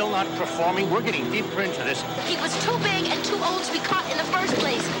 Whale's still not performing. We're getting deeper into this. He was too big and too old to be caught in the first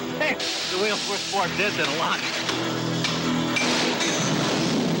place. Hey, the whale's worth more dead than alive.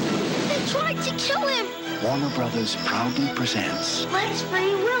 They tried to kill him. Warner Brothers proudly presents Let's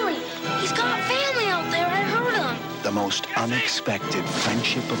Free Willie. He's got family out there. I heard him. the most unexpected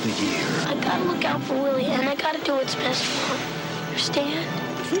friendship of the year. I gotta look out for Willie, and I gotta do what's best for him. Understand?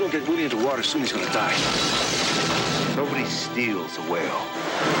 If we don't get Willie into water soon, he's gonna die. Nobody steals a whale.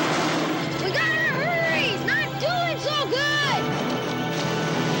 We gotta hurry. He's not doing so good.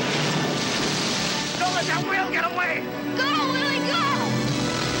 Don't let that whale Get away! Go, Willie, go!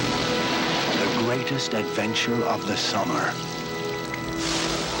 The greatest adventure of the summer.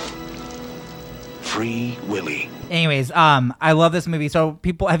 Free Willy. Anyways, I love this movie. So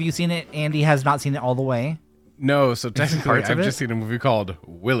people, have you seen it? Andy has not seen it all the way. No, so technically parts of I've it? just seen a movie called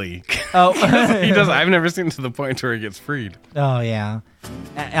Willie. Oh. He does. I've never seen it to the point where he gets freed. Oh yeah.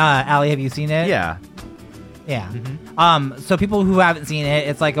 Allie, have you seen it? Yeah. Yeah. So people who haven't seen it,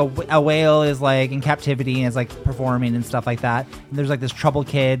 it's like a whale is like in captivity and is like performing and stuff like that. And there's like this troubled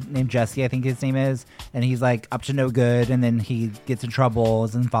kid named Jesse, I think his name is, and he's like up to no good, and then he gets in trouble,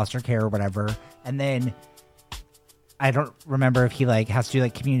 is in foster care or whatever, and then I don't remember if he like has to do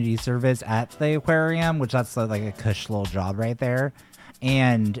like community service at the aquarium, which that's like a cush little job right there.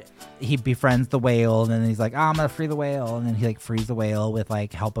 And he befriends the whale, and then he's like, oh, I'm gonna free the whale, and then he like frees the whale with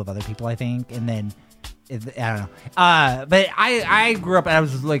like help of other people, I think, and then I don't know. But I grew up and I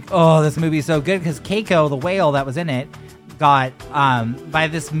was just like, oh, this movie is so good because Keiko, the whale that was in it, got by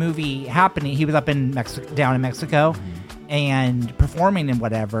this movie happening. He was up in down in Mexico, and performing and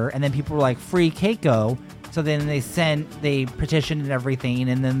whatever, and then people were like, free Keiko. So then they petitioned and everything,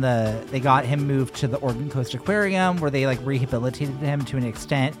 and then they got him moved to the Oregon Coast Aquarium, where they like rehabilitated him to an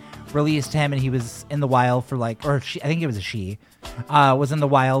extent, released him, and he was in the wild for like, or she, I think it was a she, was in the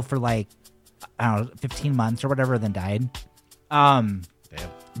wild for like, I don't know, 15 months or whatever, then died. Damn.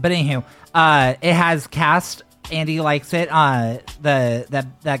 But anywho, it has cast. Andy likes it.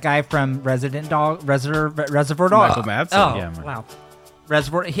 That guy from Reservoir Dogs. Michael Madsen. Oh, Yeah. wow.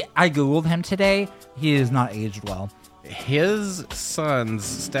 Reservoir. I googled him today. He is not aged well. His son's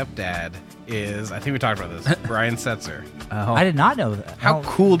stepdad is, I think we talked about this, Brian Setzer. Oh. I did not know that. How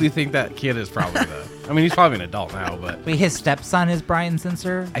cool do you think that kid is probably, though? I mean, he's probably an adult now, but... Wait, his stepson is Brian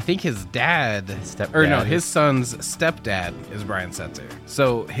Setzer? I think his his son's stepdad is Brian Setzer.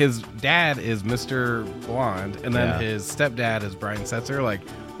 So his dad is Mr. Blonde, and then his stepdad is Brian Setzer. Like,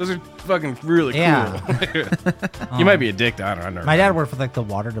 those are fucking really cool. Yeah. He might be a dick, I don't know. My dad worked for like the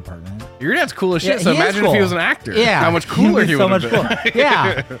water department. Your dad's cool as shit, Yeah, so he is imagine if he cool. was an actor. Yeah. How much cooler he so would much have been. cooler.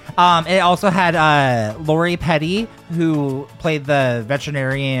 Yeah. It also had Lori Petty, who played the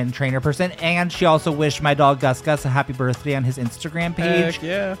veterinarian trainer person, and she also wished my dog Gus Gus a happy birthday on his Instagram page. Heck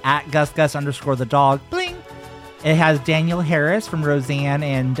yeah. At GusGus_the_dog. Bling. It has Daniel Harris from Roseanne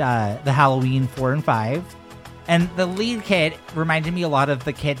and the Halloween 4 and 5. And the lead kid reminded me a lot of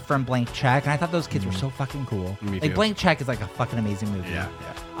the kid from Blank Check, and I thought those kids were so fucking cool. Me Like too. Blank Check is like a fucking amazing movie. Yeah.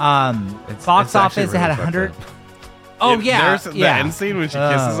 Box it's actually office, it had really 100. fucked up. Oh If yeah, there's the end scene when she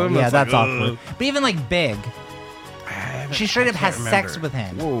kisses him, Yeah, it's that's like, awkward. ugh. But even like Big, she straight up has sex with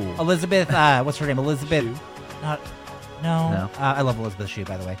him. Whoa. Elizabeth, what's her name? Elizabeth. No. I love Elizabeth Shue,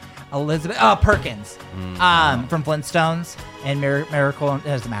 by the way. Elizabeth Perkins, from Flintstones and Miracle. It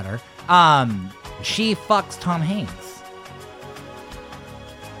doesn't matter. She fucks Tom Hanks.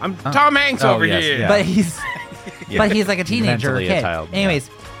 I'm Tom Hanks over yes, here. yeah. But he's but he's like a teenager Mentally a kid. child, yeah.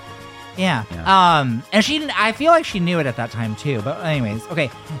 Anyways, yeah. And she didn't, I feel like she knew it at that time too. But anyways, okay.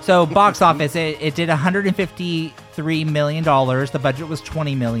 So box office, it did $153 million. The budget was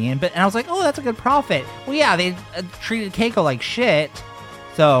 $20 million. And I was like, oh, that's a good profit. Well, yeah, they treated Keiko like shit.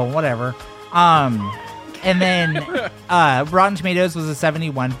 So whatever. And then Rotten Tomatoes was a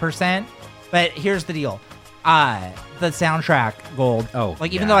 71%. But here's the deal. The soundtrack gold. Oh,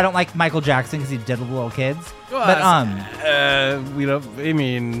 like even yeah. though I don't like Michael Jackson because he did Little Kids, Well, but we don't. I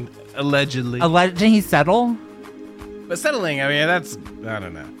mean, allegedly. didn't he settle? But settling, I mean, that's, I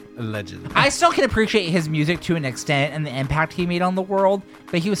don't know. Allegedly. I still can appreciate his music to an extent and the impact he made on the world,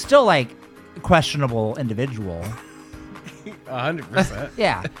 but he was still like a questionable individual. 100%.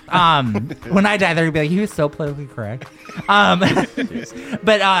 Yeah. When I die, they're gonna be like, he was so politically correct.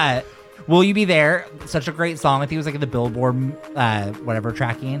 But Will You Be There? Such a great song. I think it was like in the Billboard, whatever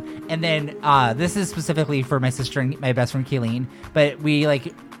tracking. And then this is specifically for my sister and my best friend Kayleen. But we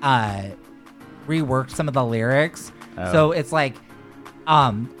like reworked some of the lyrics. Oh. So it's like,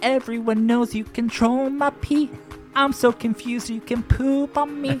 everyone knows you control my pee. I'm so confused you can poop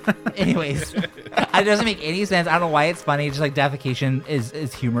on me. Anyways, it doesn't make any sense. I don't know why it's funny. Just like defecation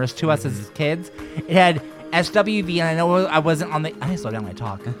is humorous to us as kids. It had SWV, and I know I wasn't on the. I need to slow down my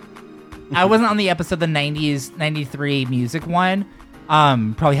talk. I wasn't on the episode, the 90s, 93 music one.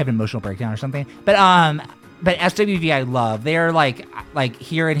 Probably had an emotional breakdown or something. But SWV I love. They're like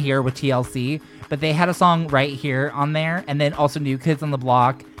Here and Here with TLC. But they had a song right here on there. And then also New Kids on the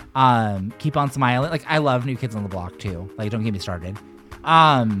Block. Keep on Smiling. Like, I love New Kids on the Block too. Like, don't get me started.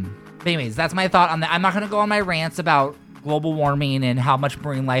 But anyways, that's my thought on that. I'm not going to go on my rants about global warming and how much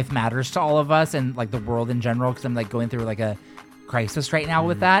marine life matters to all of us and like the world in general. Because I'm like going through like a crisis right now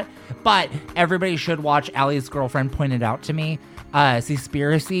with that. But everybody should watch. Allie's girlfriend pointed out to me,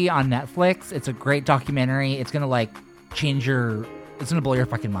 Seaspiracy on Netflix. It's a great documentary. It's gonna like it's gonna blow your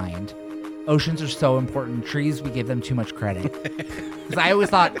fucking mind. Oceans are so important. Trees, we give them too much credit. Because I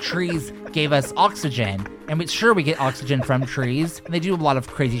always thought trees gave us oxygen. And we get oxygen from trees. And they do a lot of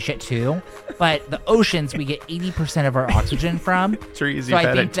crazy shit too. But the oceans, we get 80% of our oxygen from. Trees, you've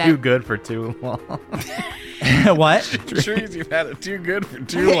had it too good for too long. What? Trees, you've had it too good for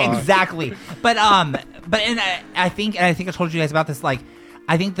too long. Exactly. I think I told you guys about this. Like,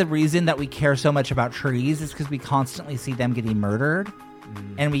 I think the reason that we care so much about trees is because we constantly see them getting murdered.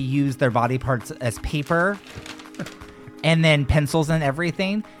 And we use their body parts as paper and then pencils and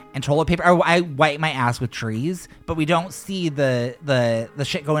everything and toilet paper. I wipe my ass with trees, but we don't see the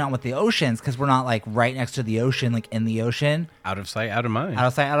shit going on with the oceans because we're not like right next to the ocean, like in the ocean. Out of sight, out of mind. Out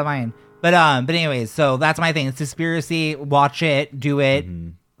of sight, out of mind. But anyways, so that's my thing. It's Seaspiracy. Watch it, do it.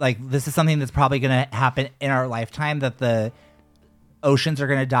 Like, this is something that's probably gonna happen in our lifetime, that the oceans are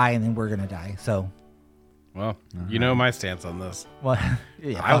gonna die and then we're gonna die. So. Well, you know my stance on this. What?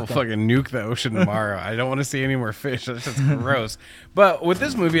 I will fucking nuke the ocean tomorrow. I don't want to see any more fish. That's just gross. But with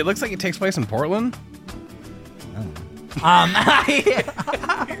this movie, it looks like it takes place in Portland.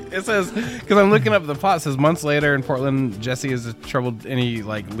 It says, because I'm looking up the plot, it says months later in Portland, Jesse is troubled and he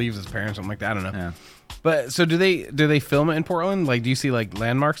like leaves his parents, something like that. I don't know. Yeah. But so do they film it in Portland? Like, do you see like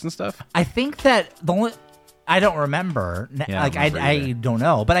landmarks and stuff? I think that I don't remember. Yeah, like, I don't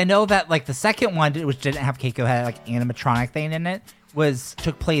know. But I know that, like, the second one, which didn't have Keiko, had, like, animatronic thing in it,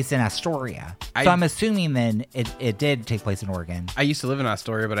 took place in Astoria. So I'm assuming then it did take place in Oregon. I used to live in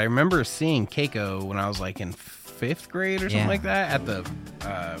Astoria, but I remember seeing Keiko when I was, like, in 5th grade or something like that at the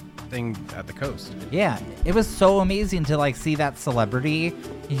thing at the coast. Yeah. It was so amazing to, like, see that celebrity.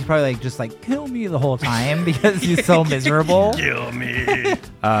 He's probably, like, just, like, kill me the whole time because he's so miserable. Kill me.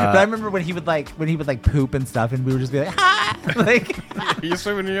 But I remember when he would poop and stuff, and we would just be like, ha! Like, you're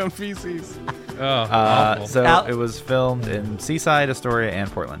swimming in your own feces. So it was filmed in Seaside, Astoria, and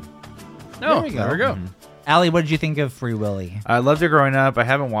Portland. Oh, there we go. Allie, what did you think of Free Willy? I loved it growing up. I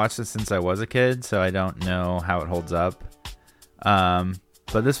haven't watched it since I was a kid, so I don't know how it holds up.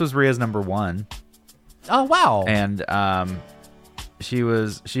 But this was Rhea's number 1. Oh, wow. And she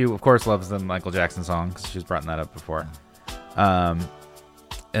of course loves the Michael Jackson song because she's brought that up before.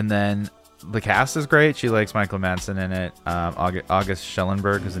 And then the cast is great. She likes Michael Madsen in it. August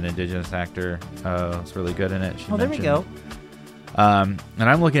Schellenberg is an Indigenous actor. It's really good in it. There we go. And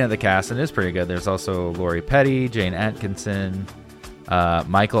I'm looking at the cast, and it is pretty good. There's also Lori Petty, Jane Atkinson,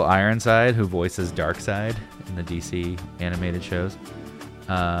 Michael Ironside, who voices Darkseid in the DC animated shows.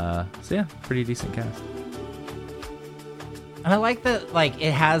 So yeah, pretty decent cast. And I like that, like,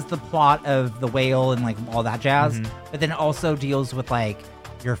 it has the plot of the whale and, like, all that jazz, but then it also deals with, like,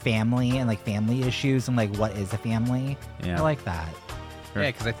 your family and, like, family issues and, like, what is a family. Yeah. I like that. Yeah,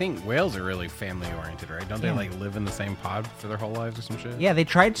 because I think whales are really family-oriented, right? Don't they, like, live in the same pod for their whole lives or some shit? Yeah, they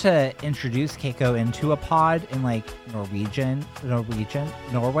tried to introduce Keiko into a pod in, like, Norway.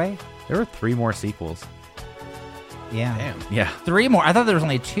 There were 3 more sequels. Yeah. Damn. Yeah. 3 more. I thought there was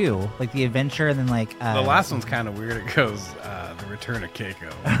only 2. Like, The Adventure and then, like... the last one's kind of weird. It goes, The Return of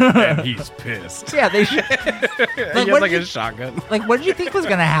Keiko. And he's pissed. Yeah, they should... He has, like, a shotgun. Like, what did you think was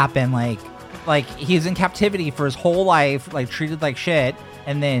going to happen? Like, he's in captivity for his whole life, like, treated like shit,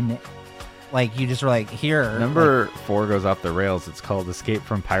 and then, like, you just were like, here. Number 4 goes off the rails. It's called Escape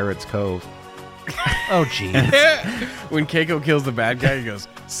from Pirates Cove. Oh, jeez. When Keiko kills the bad guy, he goes,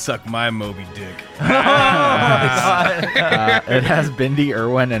 suck my Moby Dick. Oh, my God. It has Bindi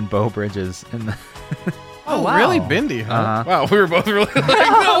Irwin and Beau Bridges in the... Oh, wow. Really? Bindi, huh? Uh-huh. Wow, we were both really like,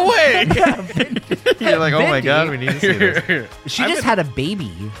 no way. You're like, oh my God, we need to see this. She just had a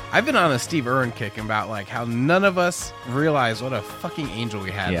baby. I've been on a Steve Irwin kick about, like, how none of us realized what a fucking angel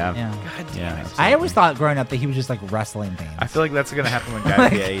we had. Yeah. God damn it. I always thought growing up that he was just, like, wrestling things. I feel like that's going to happen when Guy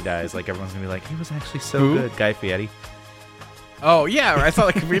Fieri dies. Like, everyone's going to be like, he was actually so good, Guy Fieri. Oh, yeah. I saw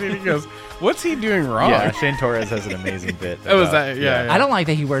the comedian. He goes, what's he doing wrong? Yeah, Shane Torres has an amazing bit. Oh, was that? Yeah. I don't like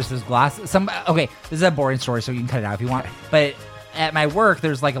that he wears his glasses. Okay, this is a boring story, so you can cut it out if you want. But at my work,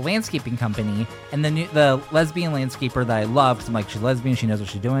 there's, like, a landscaping company, and the lesbian landscaper that I love, because I'm like, she's lesbian, she knows what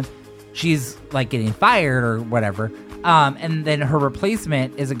she's doing. She's, like, getting fired or whatever. And then her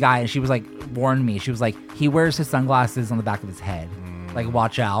replacement is a guy, and she was, like, warned me. She was like, he wears his sunglasses on the back of his head. Like,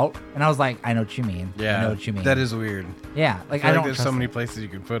 watch out. And I was like, I know what you mean. Yeah. I know what you mean. That is weird. Yeah. Like, I don't there's trust so many it. places you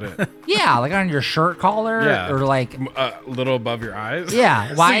can put it. Yeah, like on your shirt collar. Yeah. Or like a little above your eyes.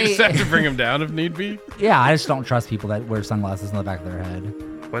 Yeah. Why? So you just have to bring them down if need be. Yeah, I just don't trust people that wear sunglasses on the back of their head.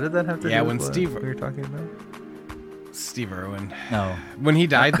 What did that have to do Yeah, with when what Steve we were talking about? Steve Irwin. No. When he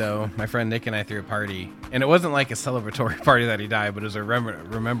died, though, my friend Nick and I threw a party. And it wasn't like a celebratory party that he died, but it was a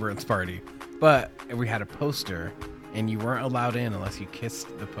remembrance party. But we had a poster, and you weren't allowed in unless you kissed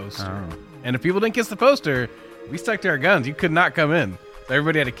the poster. Oh. And if people didn't kiss the poster, we stuck to our guns. You could not come in. So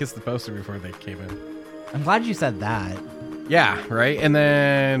everybody had to kiss the poster before they came in. I'm glad you said that. Yeah, right? And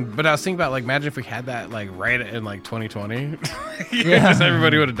then, but I was thinking about, like, imagine if we had that, like, right in, like, 2020. Yeah. Just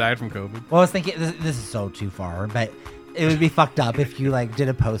everybody would have died from COVID. Well, I was thinking, this is so too far, but it would be fucked up if you, like, did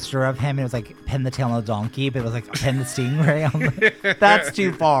a poster of him and it was, like, pin the tail on a donkey, but it was, like, pin the stingray on the... That's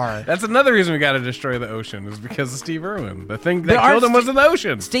too far. That's another reason we got to destroy the ocean, is because of Steve Irwin. The thing that killed him was in the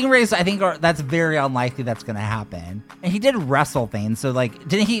ocean. Stingrays, I think, that's very unlikely that's going to happen. And he did wrestle things, so, like,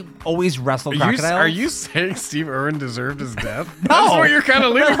 didn't he always wrestle crocodiles? Are you saying Steve Irwin deserved his death? No! That's what you're kind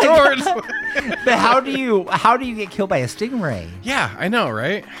of leaning towards. But how do you get killed by a stingray? Yeah, I know,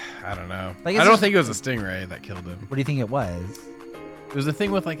 right? I don't know. Like, I don't think it was a stingray that killed him. What do you think it was? It was a thing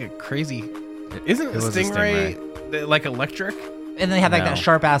with, like, a crazy... Isn't it a stingray like electric? And then they have, like, that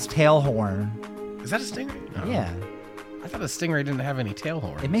sharp-ass tail horn. Is that a stingray? No. Yeah. I thought a stingray didn't have any tail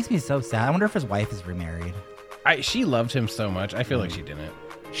horn. It makes me so sad. I wonder if his wife is remarried. She loved him so much. I feel like she didn't.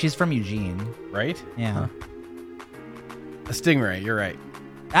 She's from Eugene. Right? Yeah. Huh. A stingray, you're right.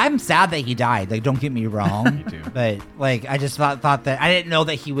 I'm sad that he died. Like, don't get me wrong. Me too. But, like, I just thought that... I didn't know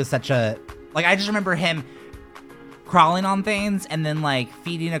that he was such a... Like, I just remember him crawling on things and then, like,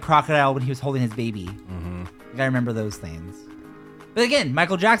 feeding a crocodile when he was holding his baby. Mm-hmm. Like, I remember those things. But again,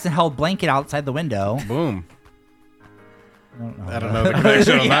 Michael Jackson held blanket outside the window. Boom. I don't know the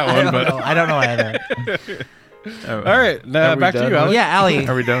connection on that one, but... I don't know either. All right, now back to you, Allie. Yeah, Allie.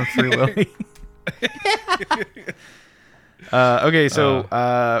 Are we done with Free Willy? Okay, so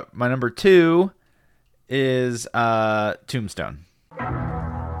my number 2 is Tombstone.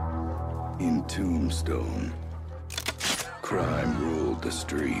 In Tombstone, crime ruled the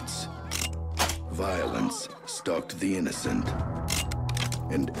streets. Violence stalked the innocent.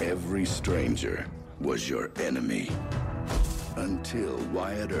 And every stranger was your enemy. Until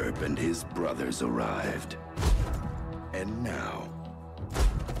Wyatt Earp and his brothers arrived. And now,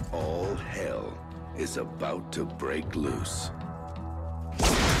 all hell is about to break loose.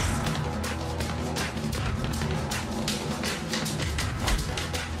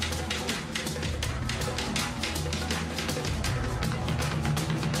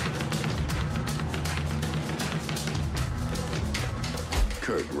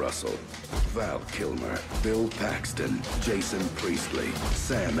 Kurt Russell, Val Kilmer, Bill Paxton, Jason Priestley,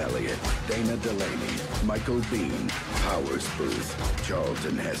 Sam Elliott, Dana Delaney, Michael Biehn, Powers Booth,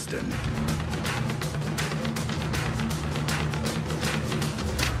 Charlton Heston.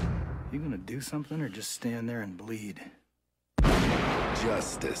 You gonna do something or just stand there and bleed?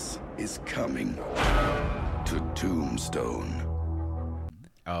 Justice is coming to Tombstone.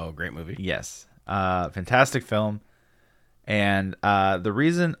 Oh, great movie. Yes. Fantastic film. And the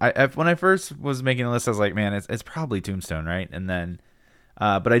reason when I first was making the list, I was like, man, it's probably Tombstone, right? And then,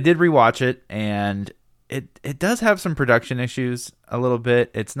 but I did rewatch it, and it does have some production issues a little bit.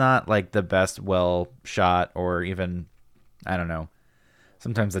 It's not like the best well shot, or even, I don't know.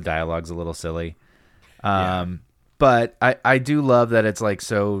 Sometimes the dialogue's a little silly. But I do love that it's like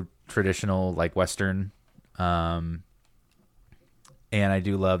so traditional, like Western. And I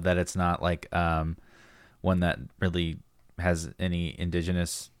do love that it's not like one that really has any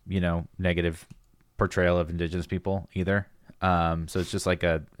indigenous, negative portrayal of indigenous people either. So it's just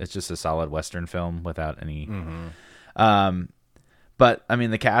it's just a solid Western film without any. Mm-hmm. But I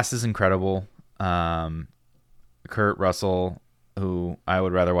mean, the cast is incredible. Kurt Russell, who I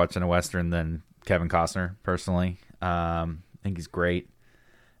would rather watch in a Western than Kevin Costner personally. I think he's great.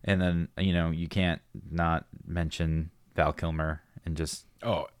 And then, you can't not mention Val Kilmer and just,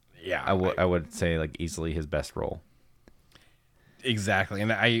 oh yeah, I would say like easily his best role. Exactly.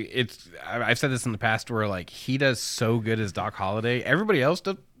 And I've said this in the past where like he does so good as Doc Holliday. Everybody else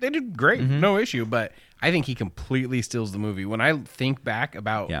they did great. Mm-hmm. No issue. But I think he completely steals the movie. When I think back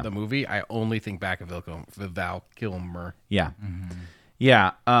about the movie, I only think back of Val Kilmer. Yeah. Mm-hmm.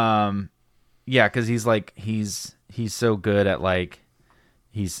 Yeah. Yeah. Cause he's so good at like,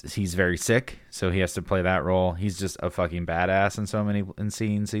 he's very sick. So he has to play that role. He's just a fucking badass in so many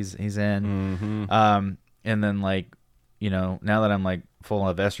scenes he's in. Mm-hmm. And then like, now that I'm like full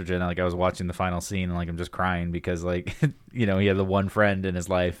of estrogen, like I was watching the final scene and like I'm just crying because like, he had the one friend in his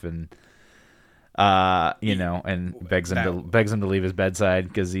life and, and begs him to leave his bedside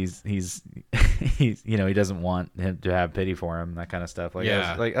because he's he doesn't want him to have pity for him, that kind of stuff. Like, I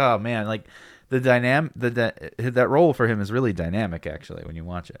was like, oh man, like the dynamic, that role for him is really dynamic actually when you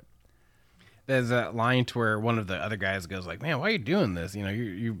watch it. there's that line to where one of the other guys goes like, "Man, why are you doing this? You know,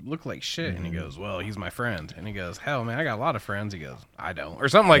 you look like shit." And he goes, "Well, he's my friend." And he goes, "Hell, man, I got a lot of friends." He goes, "I don't," or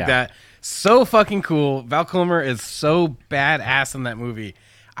something like that. So fucking cool. Val Kilmer is so badass in that movie.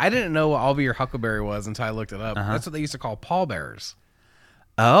 I didn't know what I'll Be Your Huckleberry was until I looked it up. That's what they used to call pallbearers.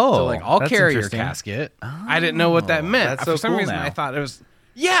 Oh, so like, I'll that's carry your interesting. casket. I didn't know what that meant. That's so For some cool reason, now. I thought it was.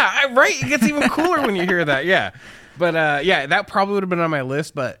 Yeah, right. It gets even cooler when you hear that. Yeah, but that probably would have been on my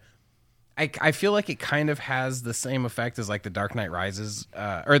list. But I feel like it kind of has the same effect as like The Dark Knight Rises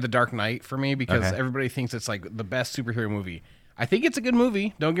or The Dark Knight for me, because everybody thinks it's like the best superhero movie. I think it's a good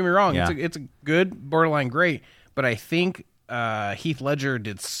movie. Don't get me wrong. Yeah. It's a good, borderline great. But I think Heath Ledger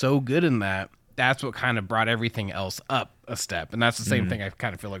did so good in that. That's what kind of brought everything else up a step. And that's the same thing I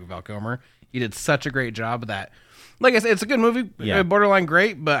kind of feel like with Val Kilmer. He did such a great job of that. Like I said, it's a good movie, borderline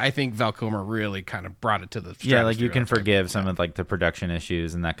great, but I think Val Kilmer really kind of brought it to the Yeah, like you can stratosphere. forgive some of like the production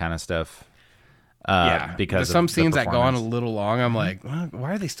issues and that kind of stuff. Because there's some of the scenes that go on a performance. little long. I'm like, well,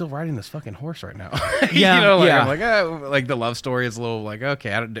 why are they still riding this fucking horse right now? Yeah, you know, like, yeah. I'm like, like the love story is a little like, okay,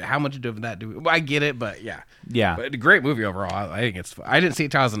 how much of that do we? Well, I get it, but yeah. But a great movie overall. I think it's. I didn't see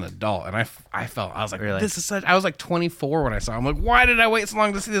it till I was an adult, and I was like, Really? this is such. I was like 24 when I saw it. I'm like, why did I wait so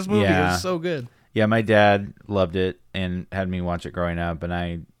long to see this movie? It Yeah. was so good. Yeah, my dad loved it and had me watch it growing up, and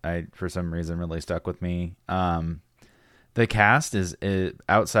I for some reason really stuck with me. The cast is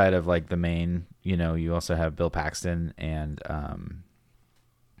outside of like the main, you know, you also have Bill Paxton and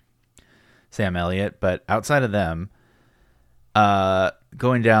Sam Elliott, but outside of them,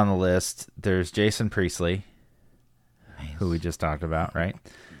 going down the list, there's Jason Priestley, who we just talked about, right?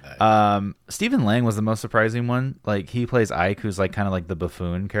 Stephen Lang was the most surprising one. Like, he plays Ike, who's like kind of like the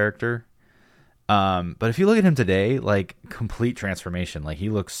buffoon character. But if you look at him today, like, complete transformation. Like, he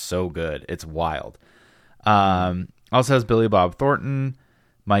looks so good. It's wild. Also has Billy Bob Thornton,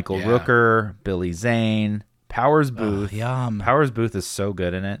 Michael Rooker, Billy Zane, Powers Booth. Yum. Powers Booth is so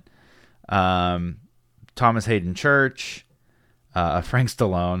good in it. Thomas Hayden Church, Frank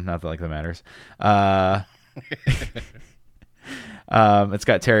Stallone. Not that like that matters. It's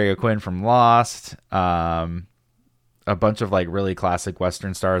got Terry O'Quinn from Lost. A bunch of like really classic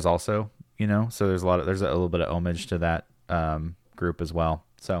Western stars also. You know, so there's a little bit of homage to that group as well.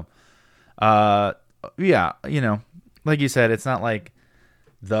 So, yeah, you know, like you said, it's not like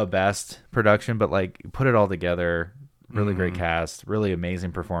the best production, but like put it all together, really great cast, really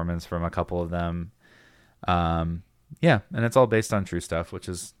amazing performance from a couple of them. Yeah, and it's all based on true stuff, which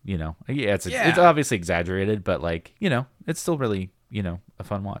is, you know, it's obviously exaggerated, but like, you know, it's still really, you know, a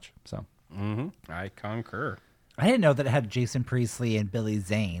fun watch. So, I concur. I didn't know that it had Jason Priestley and Billy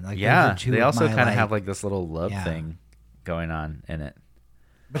Zane. Like, yeah, those are two they of also my, kind of have like this little love Yeah. thing going on in it.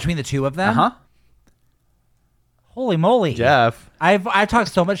 Between the two of them? Uh-huh. Holy moly. Jeff. I've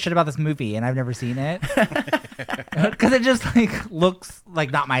talked so much shit about this movie and I've never seen it. Because it just like looks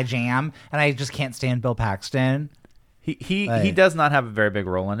like not my jam, and I just can't stand Bill Paxton. He does not have a very big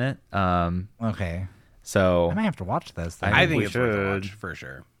role in it. Okay. So I might have to watch this then. I think it's worth a watch for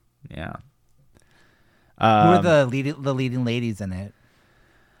sure. Yeah. Who are the leading ladies in it?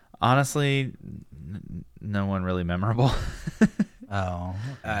 Honestly, no one really memorable. Oh.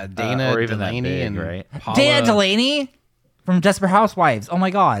 Dana or even that Delaney big, and right? Paula, Dana Delaney from Desperate Housewives. Oh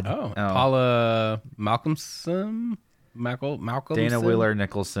my god. Paula Malcolmson. Malcolmson. Dana Wheeler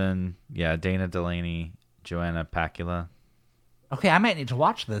Nicholson. Yeah, Dana Delaney, Joanna Pacula. Okay, I might need to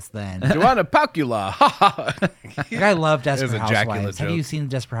watch this then. Joanna Pacula. I love There's Desperate a Dracula Housewives. Have joke. you seen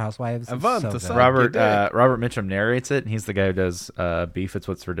Desperate Housewives? It's Avant so to good. suck. Robert your dick. Robert Mitchum narrates it, and he's the guy who does Beef. It's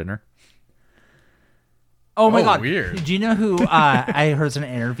What's for Dinner. Oh my Oh, god! weird. Do you know who I heard in an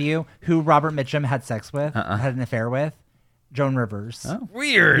interview who Robert Mitchum had sex with, had an affair with? Joan Rivers. Oh.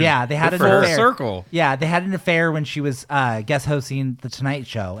 Weird. Yeah, they had Good an for her. affair. Circle. Yeah, they had an affair when she was guest hosting the Tonight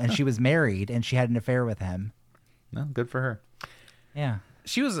Show, and she was married, and she had an affair with him. No, good for her. Yeah.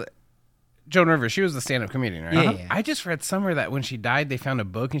 She was Joan Rivers. She was the stand-up comedian, right? Yeah, yeah. I just read somewhere that when she died, they found a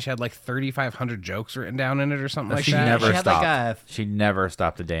book and she had like 3,500 jokes written down in it or something like She that. never She had, stopped. like, She never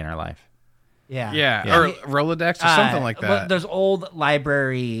stopped a day in her life. Yeah. Yeah, or Rolodex or something like well, that. There's old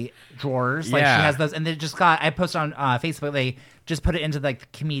library drawers. Like Yeah. she has those, and they just got. I posted on Facebook. They just put it into like the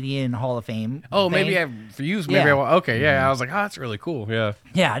Comedian Hall of Fame. Oh, thing. maybe I've used. Maybe Yeah. okay. Yeah, I was like, oh, that's really cool. Yeah.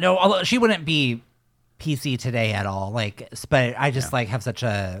 Yeah, no, although she wouldn't be PC today at all. Like, but I just like have such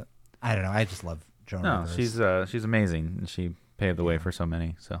a. I don't know. I just love Joan No, Rivers. she's amazing, and she paved the way for so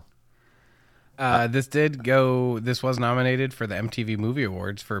many. So This was nominated for the MTV Movie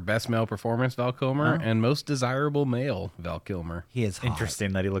Awards for Best Male Performance, Val Kilmer, and Most Desirable Male, Val Kilmer. He is hot.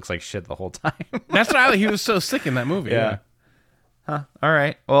 interesting that he looks like shit the whole time. That's what he was so sick in that movie. Yeah. Huh. All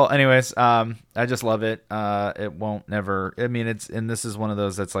right. Well, anyways, I just love it. It won't never. I mean, this is one of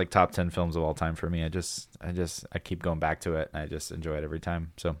those that's like top 10 films of all time for me. I keep going back to it, and I just enjoy it every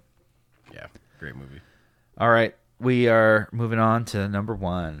time. So, yeah, great movie. All right, we are moving on to number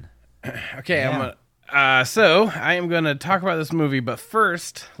 1. Okay, yeah. So I am gonna talk about this movie, but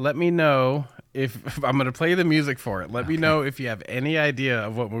first, let me know if I'm gonna play the music for it. Let me know if you have any idea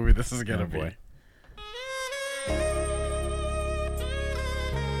of what movie this is gonna be.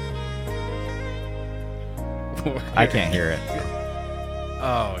 I can't hear it.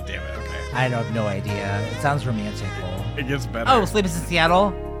 Oh, damn it. Okay. I have no idea. It sounds romantic. It gets better. Oh, Sleepless in Seattle?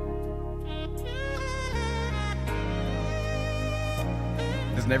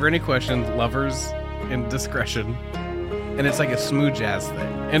 There's never any questions. Lovers in Discretion. And it's like a smooth jazz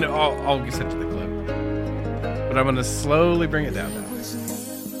thing. And I'll get sent to the clip. But I'm going to slowly bring it down now.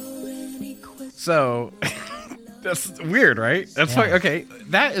 So, that's weird, right? That's like, okay,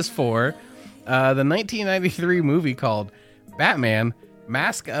 that is for the 1993 movie called Batman,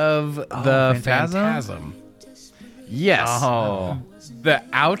 Mask of the Phantasm. Yes. Oh. The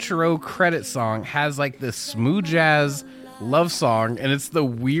outro credit song has like this smooth jazz love song, and it's the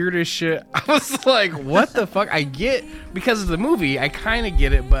weirdest shit. I was like, what the fuck? I get, because of the movie, I kind of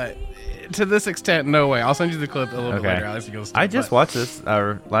get it, but to this extent, no way. I'll send you the clip a little bit later, Alex. I just watched this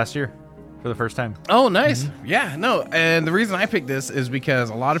last year for the first time. Oh, nice. Mm-hmm. Yeah, no. And the reason I picked this is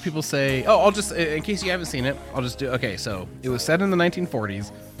because a lot of people say, I'll just, in case you haven't seen it, I'll just do, okay, so it was set in the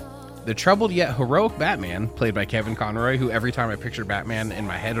 1940s. The troubled yet heroic Batman, played by Kevin Conroy, who every time I picture Batman in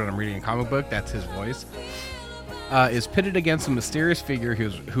my head when I'm reading a comic book, that's his voice, is pitted against a mysterious figure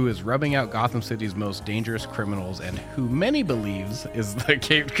who is rubbing out Gotham City's most dangerous criminals and who many believes is the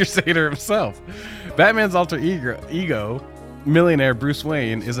Caped Crusader himself. Batman's alter ego, millionaire Bruce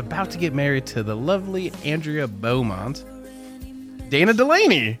Wayne, is about to get married to the lovely Andrea Beaumont, Dana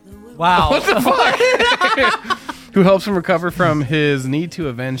Delaney. Wow. What the fuck? Who helps him recover from his need to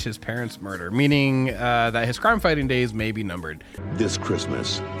avenge his parents' murder, meaning that his crime-fighting days may be numbered. This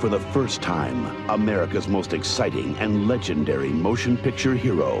Christmas, for the first time, America's most exciting and legendary motion picture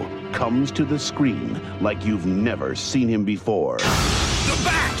hero comes to the screen like you've never seen him before. The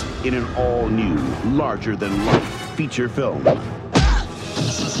Bat! In an all-new, larger-than-life feature film.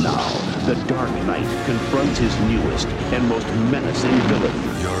 Now, the Dark Knight confronts his newest and most menacing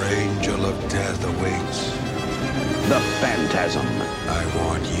villain. Your angel of death awaits. The Phantasm. I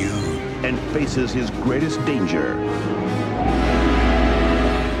want you. And faces his greatest danger.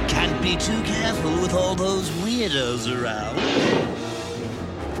 Can't be too careful with all those weirdos around.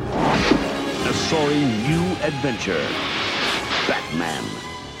 A soaring new adventure. Batman,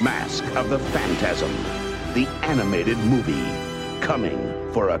 Mask of the Phantasm. The animated movie. Coming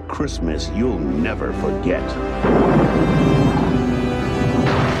for a Christmas you'll never forget.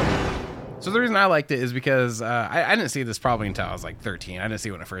 So the reason I liked it is because I didn't see this probably until I was like 13. I didn't see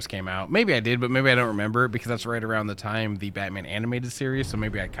it when it first came out. Maybe I did, but maybe I don't remember because that's right around the time the Batman animated series, so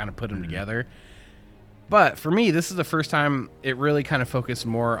maybe I kind of put them together. But for me, this is the first time it really kind of focused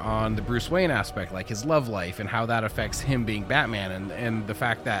more on the Bruce Wayne aspect, like his love life and how that affects him being Batman, and the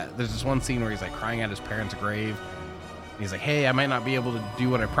fact that there's this one scene where he's like crying at his parents' grave. He's like, hey, I might not be able to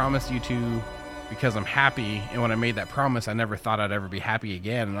do what I promised you to because I'm happy, and when I made that promise, I never thought I'd ever be happy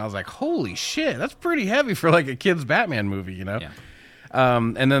again. And I was like, holy shit, that's pretty heavy for like a kid's Batman movie, you know? Yeah.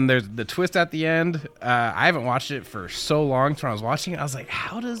 And then there's the twist at the end. I haven't watched it for so long, so when I was watching it, I was like,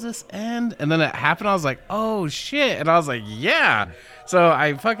 how does this end? And then it happened, I was like, oh shit. And I was like, yeah. So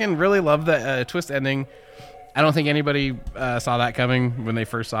I fucking really love the twist ending. I don't think anybody saw that coming when they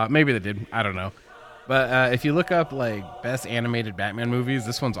first saw it. Maybe they did, I don't know. But if you look up like best animated Batman movies,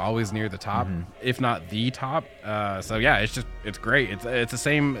 this one's always near the top, if not the top. So yeah, it's great. It's the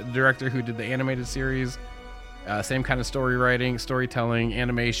same director who did the animated series, same kind of storytelling,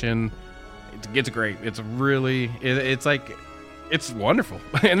 animation. It's great. It's really it's wonderful,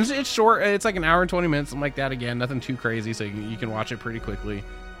 and it's short. It's like an hour and 20 minutes, something like that. Again, nothing too crazy, so you can watch it pretty quickly.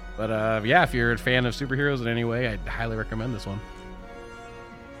 But yeah, if you're a fan of superheroes in any way, I'd highly recommend this one.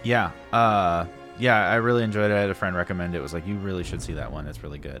 Yeah. Yeah, I really enjoyed it. I had a friend recommend it. It was like, you really should see that one. It's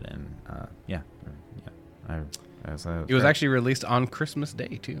really good. And yeah. It was actually released on Christmas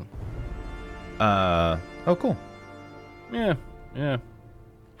Day too. Oh, cool. Yeah.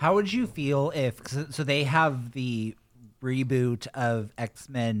 How would you feel if, so they have the reboot of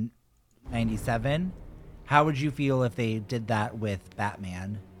X-Men 97. How would you feel if they did that with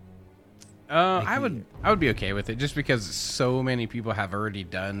Batman? I would be okay with it, just because so many people have already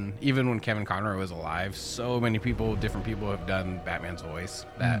done, even when Kevin Conroy was alive, so many different people have done Batman's voice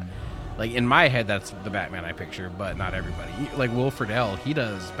that Like in my head, that's the Batman I picture, but not everybody. Like Will Friedle, he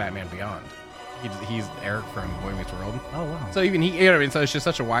does Batman Beyond. He's Eric from Boy Meets World. Oh wow! So even he, you know what I mean. So it's just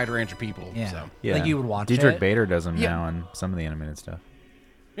such a wide range of people. Yeah. So. Yeah. Like you would watch Diedrich it. Bader does them now on some of the animated stuff.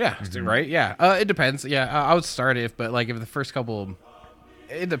 Yeah, right. Yeah, it depends. Yeah, I would start it, but like if the first couple,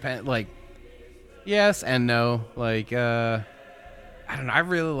 it depends. Like, yes and no. Like, I don't know. I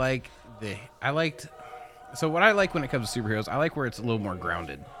really like So what I like when it comes to superheroes, I like where it's a little more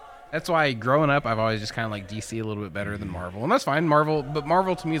grounded. That's why growing up, I've always just kind of like DC a little bit better than Marvel, and that's fine. But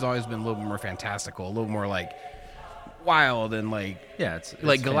Marvel to me has always been a little bit more fantastical, a little more like wild and like it's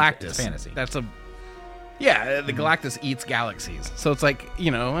like Galactus. It's fantasy. That's the Galactus eats galaxies, so it's like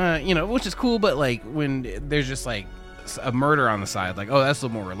which is cool. But like when there's just like a murder on the side, like that's a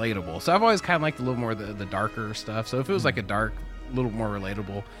little more relatable. So I've always kind of liked a little more the darker stuff. So if it was like a dark, little more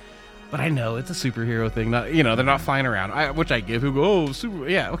relatable. But I know it's a superhero thing. Not they're not flying around, which I give. Who go super?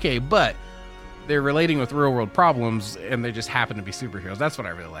 Yeah, okay, but they're relating with real world problems, and they just happen to be superheroes. That's what I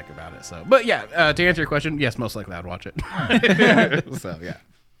really like about it. So, but yeah, to answer your question, yes, most likely I'd watch it. So yeah,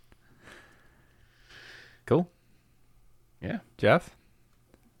 cool. Yeah, Jeff.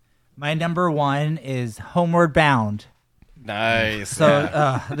 My number 1 is Homeward Bound. Nice.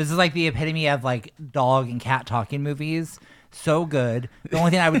 So this is like the epitome of like dog and cat talking movies. So good. The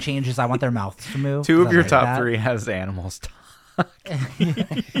only thing I would change is I want their mouths to move. 2 of your top 3 has animals talk.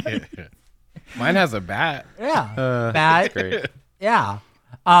 Mine has a bat. Yeah. Bat. Great. Yeah.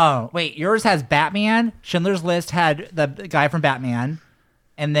 Wait, yours has Batman. Schindler's List had the guy from Batman.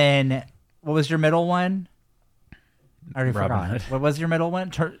 And then what was your middle one? I already Robin forgot. Hood. What was your middle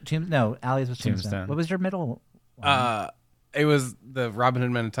one? No, Allie's was Tombstone. Tombstone. What was your middle one? It was the Robin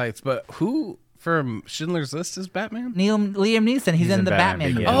Hood Men in Tights, but who from Schindler's List is Batman? Liam Neeson. He's in the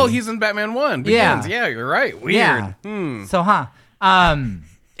Batman movie. Oh, he's in Batman 1. Begins. Yeah, you're right. Weird. Yeah. So,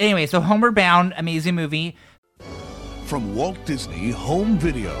 anyway, so Homeward Bound, amazing movie. From Walt Disney Home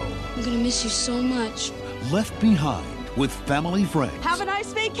Video. I'm gonna miss you so much. Left behind with family friends. Have a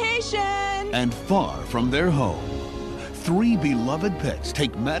nice vacation! And far from their home. 3 beloved pets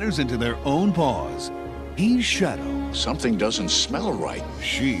take matters into their own paws. He's Shadow. Something doesn't smell right.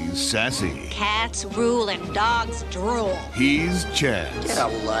 She's Sassy. Cats rule and dogs drool. He's Chance. Get a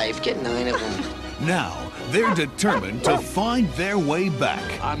life. Get 9 of them. Now, they're determined to find their way back.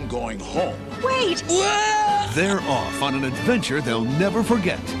 I'm going home. Wait! They're off on an adventure they'll never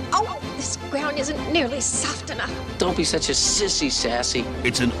forget. Oh, this ground isn't nearly soft enough. Don't be such a sissy, Sassy.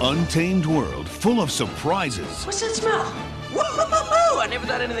 It's an untamed world full of surprises. What's that smell? Whoa! I never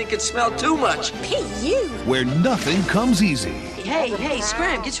thought anything could smell too much. Hey, you! Where nothing comes easy. Hey,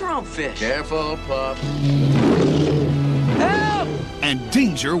 Scram, get your own fish. Careful, pup. Help! And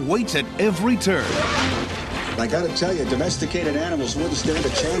danger waits at every turn. I gotta tell you, domesticated animals wouldn't stand a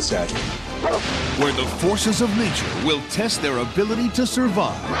chance at you. Where the forces of nature will test their ability to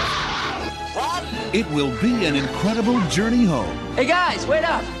survive. It will be an incredible journey home. Hey, guys, wait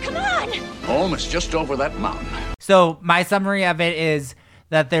up. Come on! Home is just over that mountain. So my summary of it is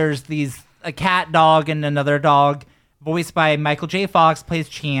that there's a cat, dog, and another dog, voiced by Michael J. Fox, plays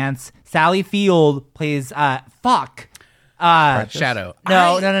Chance. Sally Field plays Shadow.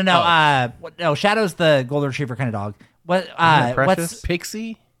 No. No, Shadow's the golden retriever kind of dog. What? What's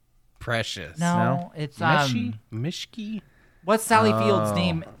Pixie? Precious. No, it's Mishki. What's Sally Field's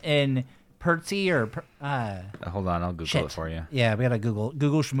name in Percy or? Hold on, I'll Google it for you. Yeah, we gotta Google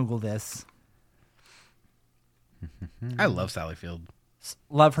schmoogle this. I love Sally Field.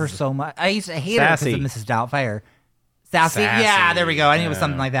 Love her so much. I used to hate her because of Mrs. Doubtfire. Sassy. Yeah, there we go. I knew it was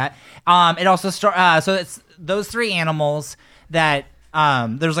something like that. It also so it's those 3 animals that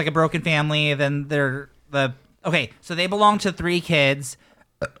there's like a broken family. Then so they belong to 3 kids,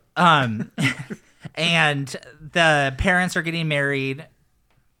 and the parents are getting married,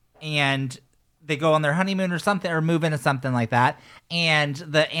 and they go on their honeymoon or something, or move into something like that, and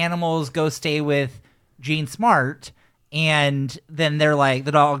the animals go stay with Jean Smart. And then they're like,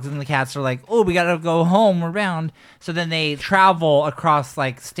 the dogs and the cats are like, oh, we gotta go home, we're bound. So then they travel across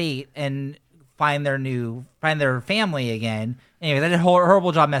like state and find their family again. Anyways, I did a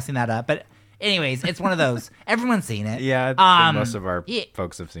horrible job messing that up. But anyways, it's one of those. Everyone's seen it. Yeah, I think most of our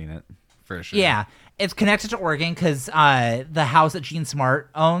folks have seen it. For sure. Yeah. It's connected to Oregon because the house that Jean Smart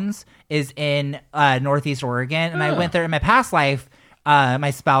owns is in Northeast Oregon. And I went there in my past life.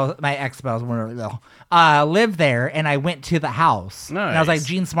 My ex-spouse, lived there, and I went to the house. Nice. And I was like,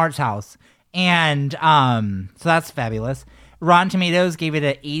 Jean Smart's house. And so that's fabulous. Rotten Tomatoes gave it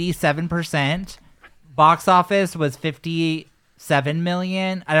an 87%. Box office was $57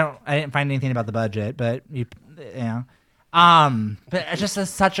 million. I didn't find anything about the budget, but But it's just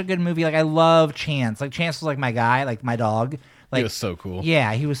such a good movie. Like I love Chance. Like Chance was like my guy, like my dog. Like, he was so cool.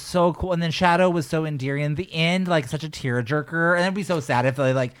 Yeah, he was so cool. And then Shadow was so endearing. In the end, like such a tearjerker. And it'd be so sad if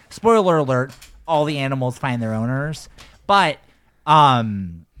they like, spoiler alert, all the animals find their owners. But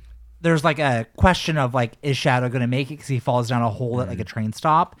there's like a question of like, is Shadow going to make it? Because he falls down a hole at like a train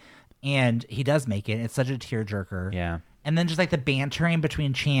stop. And he does make it. It's such a tearjerker. Yeah. And then just like the bantering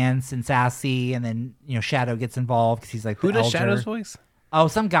between Chance and Sassy. And then, Shadow gets involved because he's like, who the does elder. Shadow's voice? Oh,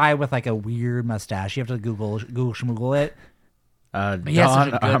 some guy with like a weird mustache. You have to Google schmoogle it. Don He has such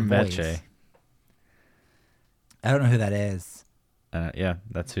a good Armeche. voice. I don't know who that is. Yeah,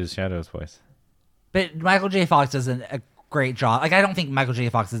 that's who's Shadow's voice. But Michael J. Fox does a great job. Like I don't think Michael J.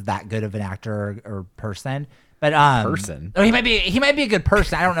 Fox is that good of an actor or person. But person. Oh, he might be a good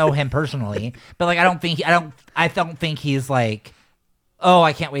person. I don't know him personally, but like I don't think he's like, oh,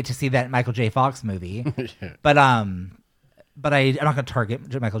 I can't wait to see that Michael J. Fox movie. Yeah. But I'm not gonna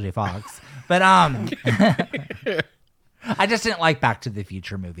target Michael J. Fox. But I just didn't like Back to the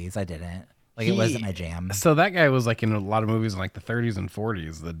Future movies. I didn't. Like it wasn't my jam. So that guy was like in a lot of movies in like the 30s and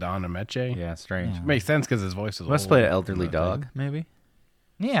 40s. The Don Ameche. Yeah, strange. Yeah. Makes sense because his voice is. Must play an elderly dog, maybe.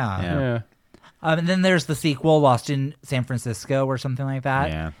 Yeah. And then there's the sequel, Lost in San Francisco or something like that.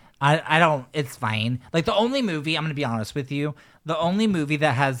 Yeah. I don't. It's fine. Like the only movie, I'm gonna be honest with you, the only movie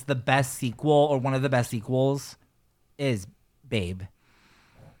that has the best sequel or one of the best sequels is Babe.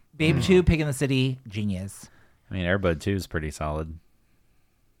 Babe 2, Pig in the City, genius. I mean, Air Bud 2 is pretty solid.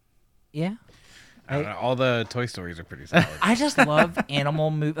 Yeah. I don't know. All the Toy Stories are pretty solid. I just love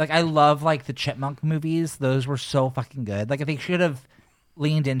animal movies. Like I love like the Chipmunk movies. Those were so fucking good. Like if they should have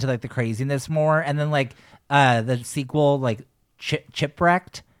leaned into like the craziness more, and then like the sequel like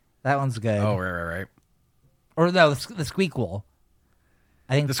Chipwrecked. That one's good. Oh right. Or no, the Squeakquel.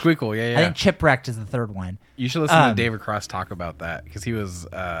 I think the Squeakquel. Yeah. I think Chipwrecked is the third one. You should listen to David Cross talk about that because he was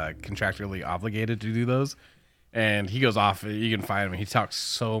contractually obligated to do those. And he goes off. You can find him. He talks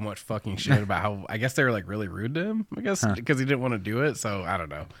so much fucking shit about how I guess they were like really rude to him. I guess because he didn't want to do it. So I don't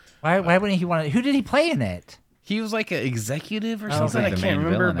know. Why wouldn't he want to? Who did he play in it? He was like an executive or Like something. I the can't main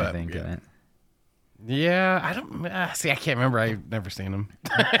remember. villain, But I think, in it. yeah, I don't see. I can't remember. I've never seen him.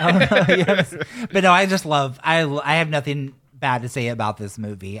 Yes. But no, I just love. I have nothing bad to say about this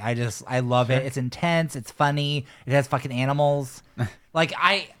movie. I love it. It's intense. It's funny. It has fucking animals. Like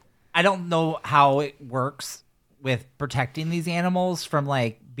I don't know how it works with protecting these animals from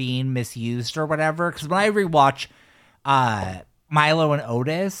like being misused or whatever. Because when I rewatch Milo and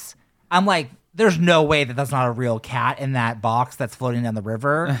Otis, I'm like, there's no way that that's not a real cat in that box that's floating down the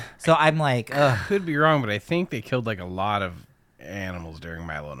river. So I'm like, ugh. Could be wrong, but I think they killed like a lot of animals during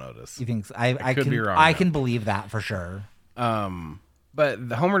Milo and Otis. You think so? I could can be wrong. I can believe that for sure. But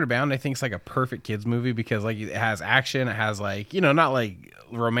the Homeward Bound, I think, is like a perfect kids movie because like it has action, it has like not like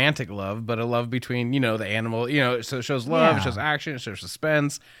romantic love, but a love between the animal. So it shows love, it shows action, it shows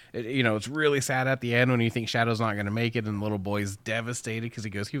suspense. It's really sad at the end when you think Shadow's not going to make it, and the little boy's devastated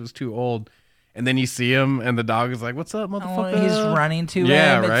because he was too old, and then you see him, and the dog is like, "What's up, motherfucker?" Oh, he's running to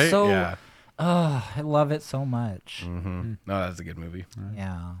him. Right? It's so, yeah. Oh, I love it so much. Mm-hmm. No, that's a good movie.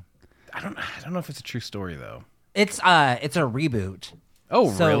 Yeah. I don't know if it's a true story though. It's a reboot. Oh,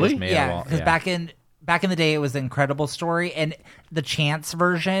 really? Yeah, because back in the day, it was an incredible story, and the Chance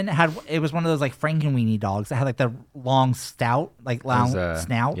version it was one of those like Frankenweenie dogs that had like the long snout. Yeah,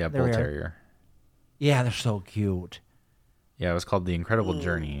 There Bull we are. Terrier. Yeah, they're so cute. Yeah, it was called The Incredible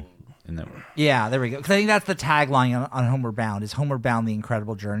Journey. Yeah, there we go. Because I think that's the tagline on Homeward Bound is Homeward Bound: The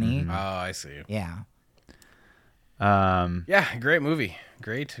Incredible Journey. Oh, I see. Yeah. Yeah, great movie.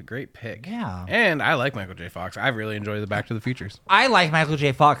 Great pick. Yeah. And I like Michael J. Fox. I really enjoy the Back to the Futures. I like Michael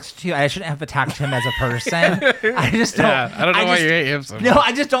J. Fox too. I shouldn't have attacked him as a person. I just don't. Yeah, I don't know why you hate him so much. No,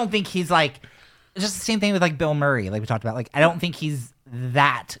 I just don't think he's like. It's just the same thing with like Bill Murray, like we talked about. Like I don't think he's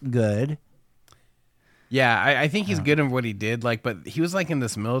that good. Yeah, I think he's good in what he did. Like, but he was like in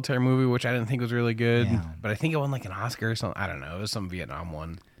this military movie, which I didn't think was really good. Yeah. But I think it won like an Oscar or something. I don't know. It was some Vietnam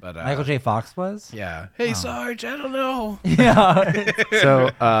one. But Michael J. Fox was. Yeah. Hey, Sarge, I don't know. Yeah. So,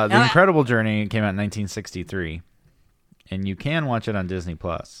 The Incredible Journey came out in 1963, and you can watch it on Disney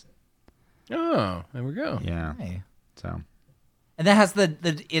Plus. Oh, there we go. Yeah. Hey. So. And that has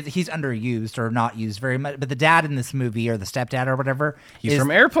he's underused or not used very much. But the dad in this movie, or the stepdad or whatever, he's from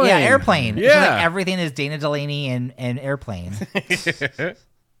Airplane. Yeah, Airplane. Yeah. So like everything is Dana Delaney and Airplane.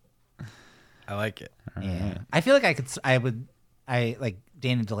 I like it. Yeah. Right. I feel like I like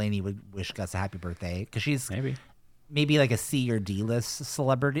Dana Delaney would wish Gus a happy birthday because she's maybe like a C or D list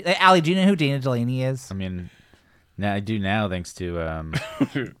celebrity. Allie, do you know who Dana Delaney is? I mean, now I do now thanks to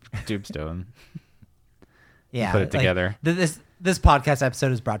Tombstone. Yeah, put it together. This podcast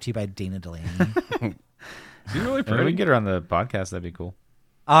episode is brought to you by Dana Delaney. She's really If pretty. we get her on the podcast, that'd be cool.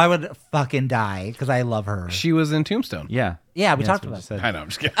 I would fucking die because I love her. She was in Tombstone. Yeah. Yeah, we Yeah, talked that's about what it. I know, I'm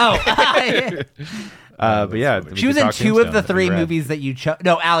just kidding. Oh, But yeah, she was in 2 of the 3 movies that you chose.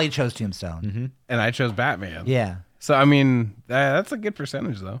 No, Allie chose Tombstone. And I chose Batman. Yeah. So, I mean, that's a good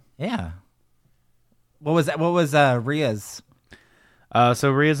percentage, though. Yeah. What was that? What was Rhea's?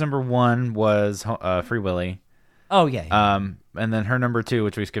 So Rhea's number 1 was Free Willy. Oh, yeah. And then her number 2,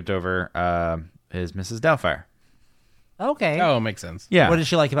 which we skipped over, is Mrs. Doubtfire. Okay. Oh, makes sense. Yeah. What did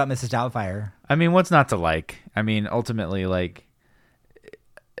she like about Mrs. Doubtfire? I mean, what's not to like? I mean, ultimately, like,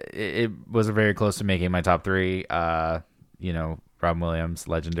 it was very close to making my top 3. You know, Robin Williams,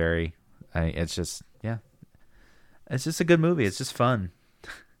 legendary. It's just, yeah. It's just a good movie. It's just fun.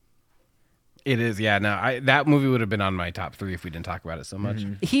 It is, yeah. No, that movie would have been on my top 3 if we didn't talk about it so much.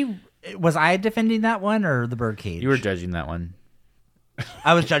 Was I defending that one or the Birdcage? You were judging that one.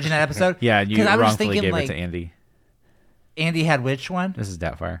 I was judging that episode? Yeah, you 'Cause I was wrongfully thinking, gave like, it to Andy. Andy had which one? This is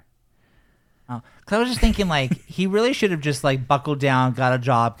Doubtfire. Oh, because I was just thinking, like, he really should have just, like, buckled down, got a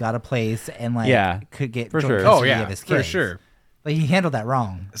job, got a place, and, like, Yeah, could get for joint sure. custody Oh, yeah, of his for kids. sure. Like, he handled that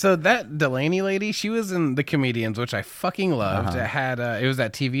wrong. So that Delaney lady, she was in The Comedians, which I fucking loved. It had it was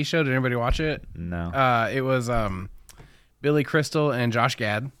that TV show. Did anybody watch it? No. It was Billy Crystal and Josh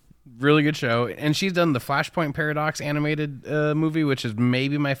Gad. Really good show. And she's done the Flashpoint Paradox animated movie, which is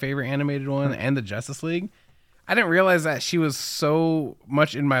maybe my favorite animated one, and the Justice League. I didn't realize that she was so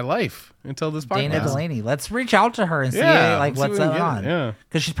much in my life until this podcast. Dana Delaney. Let's reach out to her and see, Yeah, like, see what's what we can on. get, yeah.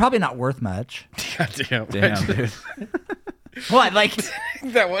 Because she's probably not worth much. God damn. Damn, dude. What? Like,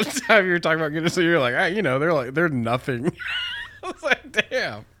 that one time you were talking about getting, so you're like, you know, they're nothing. I was like,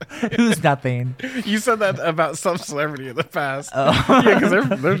 damn. Who's nothing? You said that about some celebrity in the past. Oh. Yeah,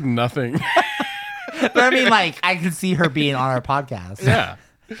 because there's nothing. But I mean, like, I could see her being on our podcast. Yeah.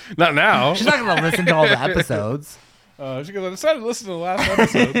 Not now. She's not going to listen to all the episodes. She goes, I decided to listen to the last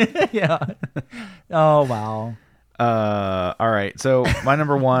episode. Yeah. Oh, wow. All right. So my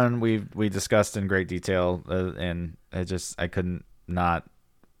number 1, we discussed in great detail, and I couldn't not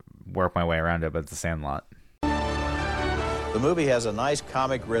work my way around it, but it's The Sandlot. The movie has a nice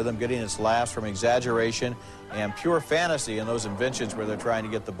comic rhythm, getting its laughs from exaggeration and pure fantasy in those inventions where they're trying to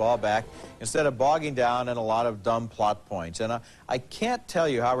get the ball back, instead of bogging down in a lot of dumb plot points. And I can't tell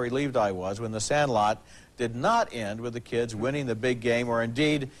you how relieved I was when The Sandlot did not end with the kids winning the big game, or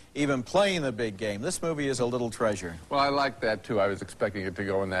indeed even playing the big game. This movie is a little treasure. Well, I like that too. I was expecting it to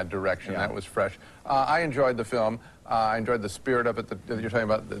go in that direction. Yeah. That was fresh. I enjoyed the film. I enjoyed the spirit of it. That you're talking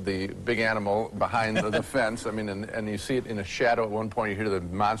about the big animal behind the fence. I mean, and you see it in a shadow at one point. You hear the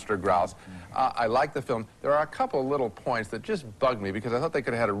monster growls. I like the film. There are a couple little points that just bugged me because I thought they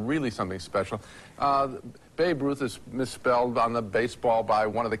could have had really something special. Babe Ruth is misspelled on the baseball by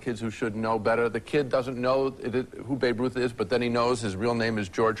one of the kids who should know better. The kid doesn't know who Babe Ruth is, but then he knows his real name is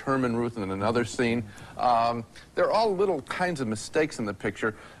George Herman Ruth in another scene. They're all little kinds of mistakes in the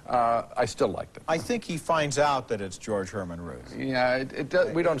picture. I still liked it. I think he finds out that it's George Herman Ruth. Yeah,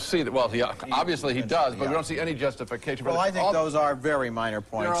 we don't see that. Well, obviously he does, but we don't see any justification. Well, I think those are very minor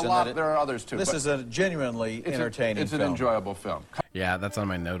points. There are others too. This is a genuinely entertaining It's an film. enjoyable film. Yeah, that's on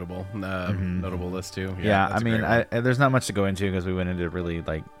my notable list too. Yeah, I that's a mean, great one. there's not much to go into because we went into really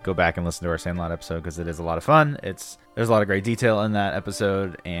like go back and listen to our Sandlot episode because it is a lot of fun. There's a lot of great detail in that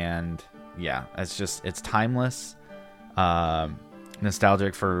episode, and yeah, it's timeless,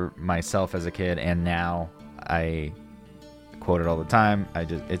 nostalgic for myself as a kid, and now I quote it all the time.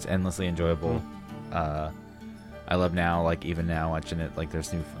 It's endlessly enjoyable. I love now, like even now watching it, like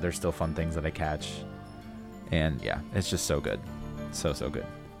there's still fun things that I catch, and yeah, it's just so good, so good.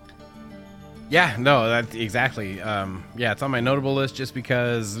 Yeah, no, that's exactly. Yeah, it's on my notable list just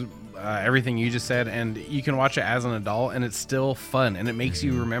because everything you just said, and you can watch it as an adult, and it's still fun, and it makes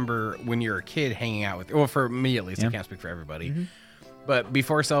you remember when you're a kid hanging out with. Well, for me at least, I can't speak for everybody. But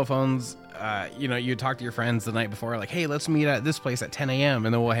before cell phones, you talk to your friends the night before, like, hey, let's meet at this place at 10 a.m.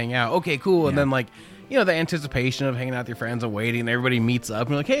 and then we'll hang out. Okay, cool. And then like, the anticipation of hanging out with your friends and waiting, and everybody meets up and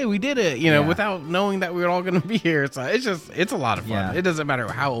you're like, hey, we did it, without knowing that we were all going to be here. So it's a lot of fun. Yeah. It doesn't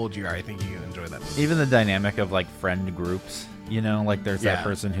matter how old you are. I think you can enjoy that movie. Even the dynamic of like friend groups, like there's that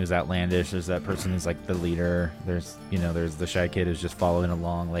person who's outlandish, there's that person who's like the leader, there's the shy kid who's just following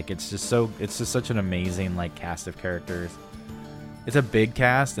along. Like it's just such an amazing like cast of characters. It's a big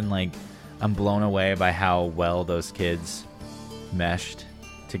cast, and like I'm blown away by how well those kids meshed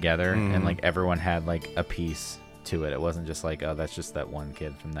together, and like everyone had like a piece to it. It wasn't just like, oh, that's just that one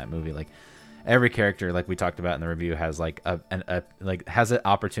kid from that movie. Like every character, like we talked about in the review, has like has an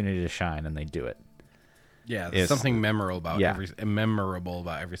opportunity to shine, and they do it. Yeah, is something memorable about yeah.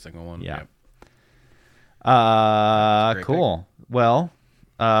 every single one. Yeah. Great Cool. Well,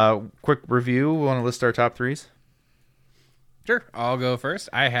 quick review. We want to list our top threes? Sure, I'll go first.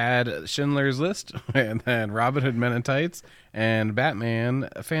 I had Schindler's List, and then Robin Hood Men in Tights, and Batman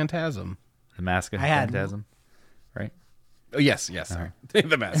Phantasm. The Mask of I had- Phantasm, right? Oh, yes. Sorry.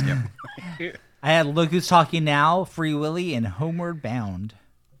 The Mask, yeah. I had Look Who's Talking Now, Free Willy, and Homeward Bound.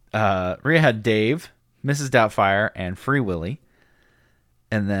 Rhea had Dave, Mrs. Doubtfire, and Free Willy.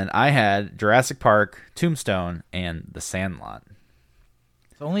 And then I had Jurassic Park, Tombstone, and The Sandlot.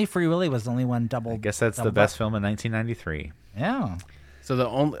 So only Free Willy was the only one double. I guess that's the best film in 1993. Yeah.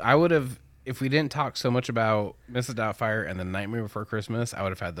 So I would have, if we didn't talk so much about Mrs. Doubtfire and The Nightmare Before Christmas, I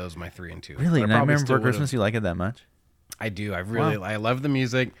would have had those my 3 and 2. Really? But I Nightmare probably Before still Christmas, would've- you like it that much? I do. I love the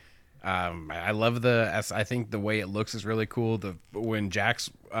music. I love I think the way it looks is really cool. When Jack's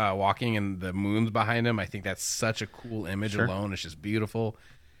walking and the moon's behind him, I think that's such a cool image alone. It's just beautiful.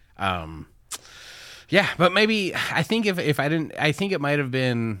 Yeah, but maybe I think if I didn't, I think it might have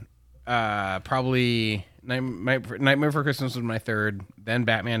been probably Nightmare Before Christmas was my 3rd, then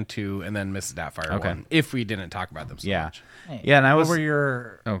Batman 2, and then Mrs. Doubtfire 1. If we didn't talk about them so much. Yeah, and I was. What were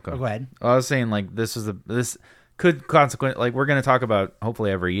your? Go ahead. I was saying like this could consequently, like, we're going to talk about hopefully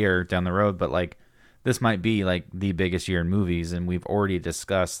every year down the road, but like this might be like the biggest year in movies, and we've already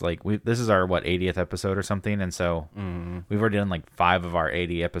discussed like this is our 80th episode or something, and so we've already done like 5 of our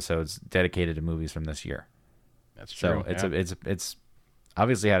 80 episodes dedicated to movies from this year. That's true. So it's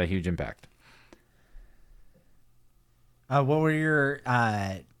obviously had a huge impact. What were your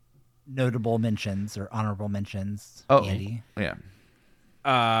notable mentions or honorable mentions, Oh, Andy? yeah.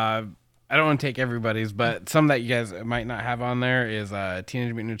 I don't want to take everybody's, but some that you guys might not have on there is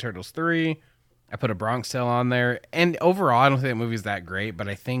Teenage Mutant Ninja Turtles 3. I put A Bronx Tale on there. And overall, I don't think that movie's that great, but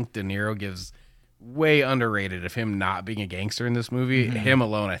I think De Niro gives way underrated of him not being a gangster in this movie. Mm-hmm. Him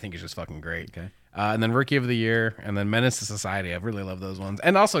alone, I think, is just fucking great. Okay. And then Rookie of the Year, and then Menace to Society. I really love those ones.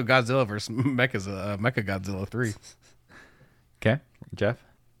 And also Godzilla vs. Mecha Godzilla 3. Okay, Jeff?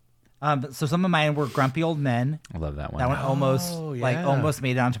 So some of mine were Grumpy Old Men. I love that one. That one almost yeah. almost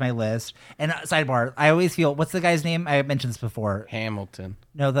made it onto my list. And sidebar, I always feel, what's the guy's name? I mentioned this before. Hamilton.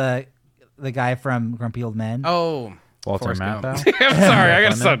 No, the guy from Grumpy Old Men. Oh, Walter Forrest Matthau. Gump. I'm sorry, I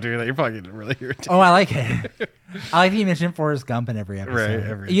gotta stop doing that. You're probably getting really irritated. Oh, I like it. I like that you mentioned Forrest Gump in every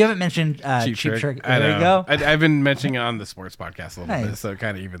episode. Right, You haven't mentioned Cheap Trick. I There know. you go. I've been mentioning it on the sports podcast a little Nice. bit, so it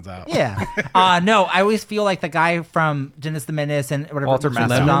kind of evens out. Yeah. No, I always feel like the guy from Dennis the Menace and whatever. Walter Saddam.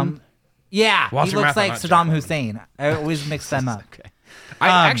 Matthau. Yeah, Walter he looks Matthau, like not Saddam Jack Hussein. I always mix them up. Okay.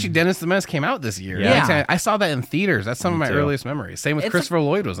 Actually, Dennis the Menace came out this year. Yeah. I saw that in theaters. That's some of my too. earliest memories. Same with It's Christopher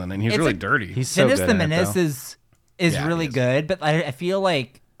Lloyd was in it, and he's it's really a- dirty. He's so Dennis good the at it, Menace though. is Yeah, really he is. good, but I feel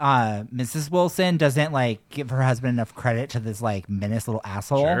like Mrs. Wilson doesn't like give her husband enough credit to this like menace little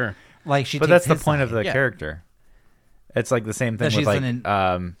asshole. Sure. Like she, But takes that's the his point of side. the character. It's like the same thing That with she's like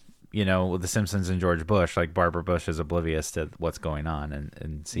an with The Simpsons and George Bush. Like Barbara Bush is oblivious to what's going on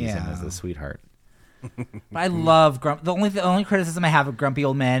and sees him as Yeah. the sweetheart. I love the only criticism I have of Grumpy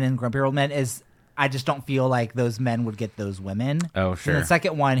Old Men and Grumpy Old Men is I just don't feel like those men would get those women. Oh, In sure. the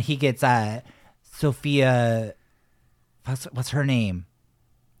second one, he gets Sophia. What's her name?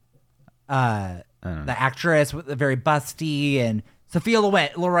 I don't know. The actress with the very busty and Sophia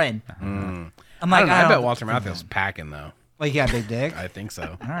Loren. I'm like, I bet don't- Walter Matthau was packing though. Like, yeah, big dick. I think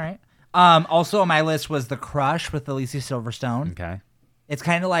so. All right. Also on my list was The Crush with Alicia Silverstone. Okay. It's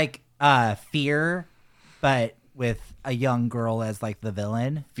kind of like Fear, but with a young girl as like the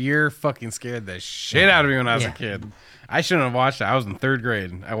villain. Fear fucking scared the shit out of me when I was Yeah. a kid. I shouldn't have watched it. I was in 3rd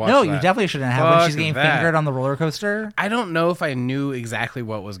grade. I watched No, that. you definitely shouldn't have when she's Fuck getting that. fingered on the roller coaster. I don't know if I knew exactly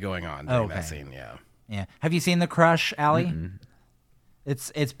what was going on during that Okay. scene. Yeah. Yeah. Have you seen The Crush, Allie?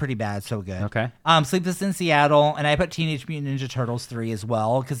 It's pretty bad, so good. Okay. Sleepless in Seattle, and I put Teenage Mutant Ninja Turtles 3 as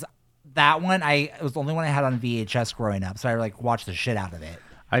well because that one it was the only one I had on VHS growing up, so I like watched the shit out of it.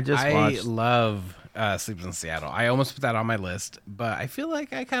 I watched. love Sleepless in Seattle. I almost put that on my list, but I feel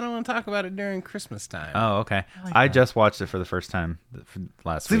like I kind of want to talk about it during Christmas time. Oh, okay. I just watched it for the first time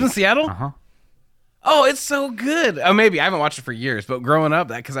last Sleep in week. Seattle? Uh-huh. Oh, it's so good. Oh, maybe I haven't watched it for years, but growing up,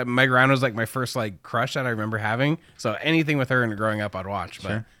 because Meg Ryan was like my first like crush that I remember having. So anything with her and growing up, I'd watch. But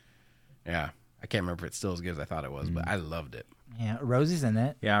Sure. yeah, I can't remember if it's still as good as I thought it was, but I loved it. Yeah, Rosie's in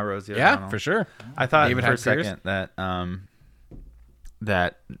it. Yeah, Rosie Yeah, O'Donnell. for sure. I thought David for a Hyde Pierce. second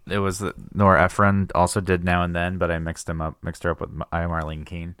that it was Nora Ephron also did Now and Then, but I mixed her up with Marlene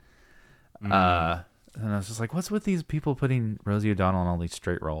Keene. And I was just like, what's with these people putting Rosie O'Donnell in all these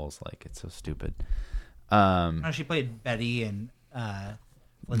straight roles? Like, it's so stupid. Oh, she played Betty and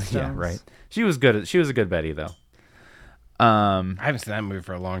Flintstones. right. She was good. She was a good Betty though. I haven't seen that movie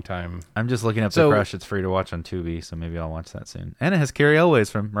for a long time. I'm just looking up The Crush. It's free to watch on Tubi, so maybe I'll watch that soon. And it has Carrie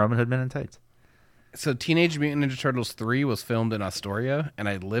Elways from Robin Hood Men in Tights. So Teenage Mutant Ninja Turtles 3 was filmed in Astoria, and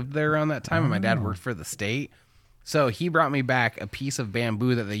I lived there around that time, and my dad worked for the state. So he brought me back a piece of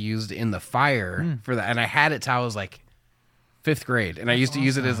bamboo that they used in the fire for that, and I had it till I was like 5th grade, and I used to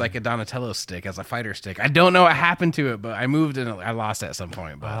use it as like a Donatello stick, as a fighter stick. I don't know what happened to it, but I moved and I lost it at some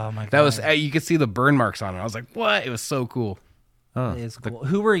point. But Oh my that was God. you could see the burn marks on it. I was like, what? It was so cool. Oh, It is cool.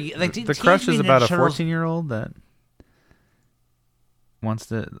 Who were you? Like, The Crush is about a 14-year-old that wants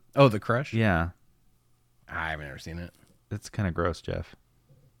to. Oh, The Crush? Yeah, I've never seen it. it's kind of gross, Jeff.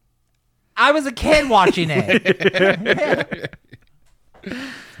 I was a kid watching it.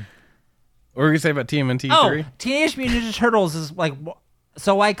 What were you gonna say about TMNT 3? Oh, Teenage Mutant Ninja Turtles is like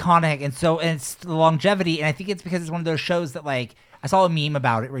so iconic, and it's the longevity, and I think it's because it's one of those shows that like I saw a meme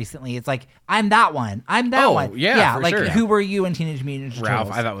about it recently. It's like I'm that one. I'm that one. yeah, for like sure. who were you in Teenage Mutant Ninja Ralph,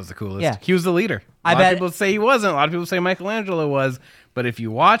 Turtles? I thought was the coolest. Yeah. He was the leader. I A lot bet- of people say he wasn't. A lot of people say Michelangelo was. But if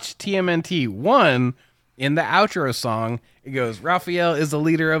you watch TMNT 1, in the outro song, it goes, Raphael is the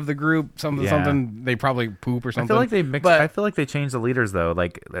leader of the group. Something. They probably poop or something. I feel like they mixed. But I feel like they changed the leaders though.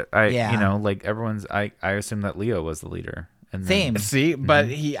 Like like everyone's. I assume that Leo was the leader. And then- See, but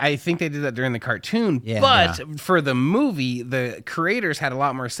I think they did that during the cartoon. Yeah. But for the movie, the creators had a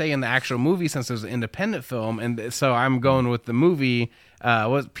lot more say in the actual movie since it was an independent film, and so I'm going with the movie.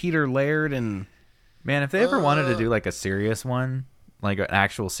 Was Peter Laird and Man, if they ever wanted to do like a serious one, like an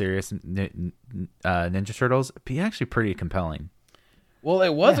actual serious Ninja Turtles, it'd be actually pretty compelling. Well,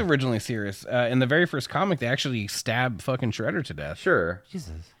 it was originally serious. In the very first comic, they actually stabbed fucking Shredder to death. Sure.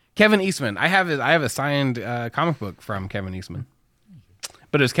 Jesus. Kevin Eastman. I have a signed comic book from Kevin Eastman.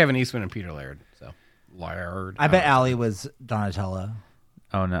 But it was Kevin Eastman and Peter Laird. So Laird. I bet Allie was Donatello.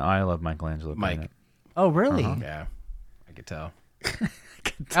 Oh no, I love Michelangelo. Mike. playing it. Oh, really? Yeah, I could tell.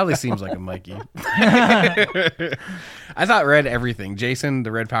 Allie seems like a Mikey. I thought Red everything. Jason,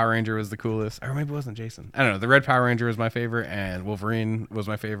 the Red Power Ranger, was the coolest. Or maybe it wasn't Jason. I don't know. The Red Power Ranger was my favorite, and Wolverine was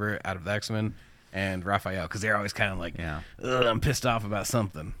my favorite out of the X-Men, and Raphael, because they're always kind of like, "Ugh, I'm pissed off about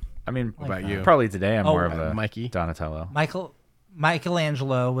something. I mean, What about you? Probably today I'm more of a Mikey. Donatello.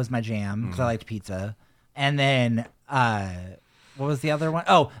 Michelangelo was my jam because I liked pizza, and then what was the other one?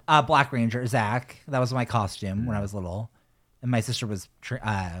 Oh, Black Ranger, Zach. That was my costume when I was little, and my sister was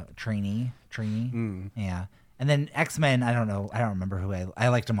Trini. Yeah, and then X-Men. I don't know. I don't remember who I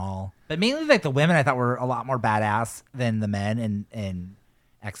liked them all, but mainly like the women I thought were a lot more badass than the men in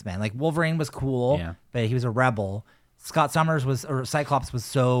X-Men. Like Wolverine was cool, but he was a rebel. Scott Summers or Cyclops was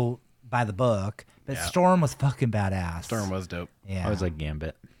so by the book, but Storm was fucking badass. Storm was dope. Yeah, I was like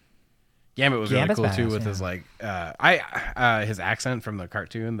Gambit. Gambit was Gambit's really cool too badass, with his like his accent from the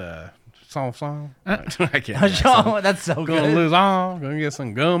cartoon, the song. I can't. do accent. That's so Gonna good. lose all. Gonna get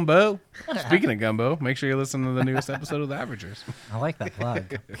some gumbo. Speaking of gumbo, make sure you listen to the newest episode of The Averagers. I like that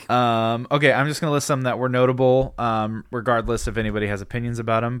plug. Okay, I'm just gonna list some that were notable, regardless if anybody has opinions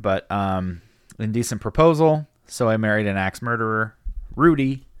about them. But Indecent Proposal, So I Married an Axe Murderer,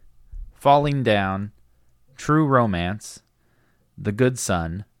 Rudy, Falling Down, True Romance, The Good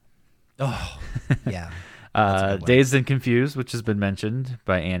Son. Oh, yeah. Dazed and Confused, which has been mentioned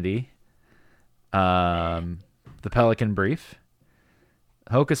by Andy. The Pelican Brief,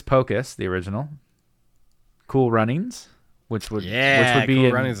 Hocus Pocus, the original, Cool Runnings, which would be Cool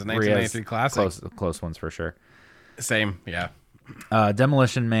in Runnings, a 1993 classic. Close ones for sure. Same, yeah.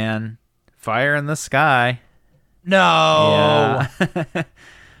 Demolition Man, Fire in the Sky. No. Yeah.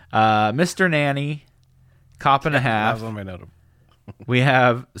 Mr. Nanny, Cop and a That Half. was one of my notable. We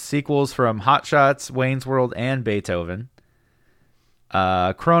have sequels from Hot Shots, Wayne's World, and Beethoven.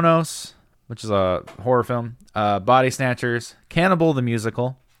 Kronos, which is a horror film. Body Snatchers, Cannibal the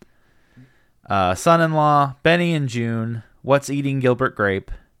Musical. Son-in-Law, Benny and June, What's Eating Gilbert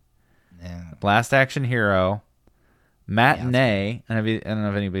Grape. Last Action Hero. Matinee. I don't know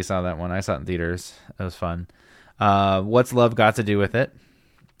if anybody saw that one. I saw it in theaters. It was fun. What's Love Got to Do with It?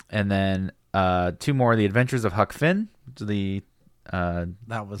 And then two more, The Adventures of Huck Finn.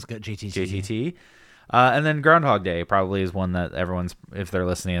 That was good. JTT. And then Groundhog Day probably is one that everyone's, if they're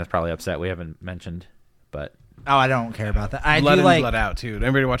listening, is probably upset we haven't mentioned. But I don't care about that. Blood in, Blood Out too. Did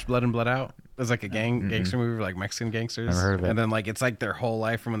anybody watch Blood in, Blood Out? It's like a gangster movie, like Mexican gangsters. Never heard of it. And then like it's like their whole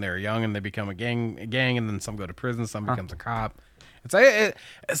life from when they were young, and they become a gang, and then some go to prison, some becomes a cop. It's like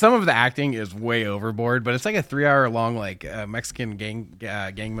some of the acting is way overboard, but it's like a 3-hour long like Mexican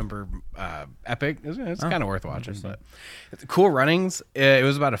gang member epic. It's kind of worth watching. But Cool Runnings. It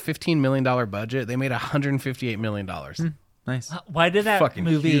was about a $15 million budget. They made $158 million. Nice. Why did that Fucking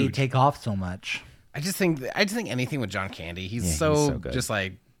movie huge. take off so much? I just think anything with John Candy. He's Yeah, so, he's so good. just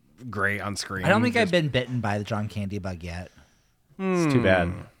like great on screen. I don't think I've been bitten by the John Candy bug yet. It's too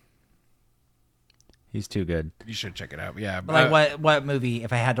bad. He's too good. You should check it out. Yeah. But like what movie?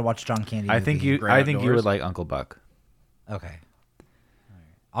 If I had to watch John Candy, I think movie? you would like Uncle Buck. Okay.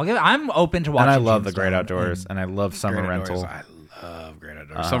 I'm open to watching. And I love The Tombstone Great Outdoors, and I love Summer Great Rental. Outdoors. I love Great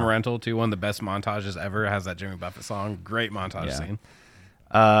Outdoors. Summer Rental too. One of the best montages ever. It has that Jimmy Buffett song. Great montage scene.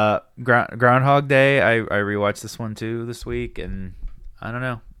 Groundhog Day. I rewatched this one too this week, and I don't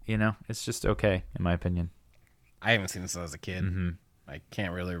know. It's just okay in my opinion. I haven't seen this as a kid. I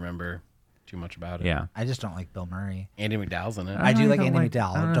can't really remember too much about it. Yeah. I just don't like Bill Murray. Andy McDowell's in it. I do like Andy I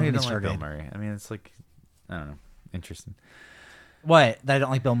McDowell. don't Don't know, get me like started. Bill Murray. I mean, it's like, I don't know, interesting. What? That I don't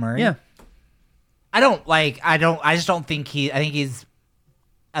like Bill Murray? Yeah. I just don't think I think he's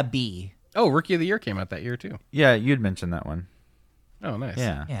a B. Oh, Rookie of the Year came out that year too. Yeah, you'd mentioned that one. Oh, nice.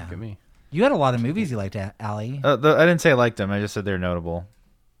 Yeah. Yeah. Look at me. You had a lot of movies you liked, Allie. I didn't say I liked them. I just said they're notable.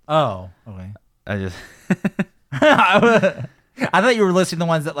 Oh, okay. I just I thought you were listing the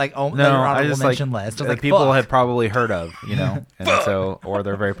ones that that no. were on I the just mention like list. I was that like, people fuck. have probably heard of, and so or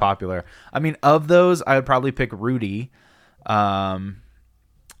they're very popular. I mean, of those, I would probably pick Rudy, and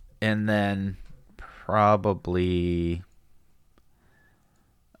then probably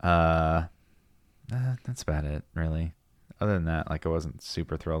that's about it, really. Other than that, I wasn't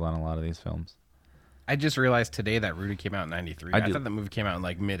super thrilled on a lot of these films. I just realized today that Rudy came out in '93. I thought the movie came out in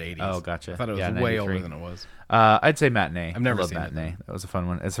mid '80s. Oh, gotcha. I thought it was Yeah, way 93. older than it was. I'd say Matinee. I've never I love seen it. Matinee. That was a fun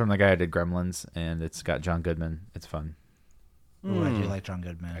one. It's from the guy who did Gremlins, and it's got John Goodman. It's fun. Ooh, I do like John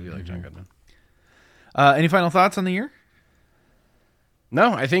Goodman. I do like John Goodman. Any final thoughts on the year?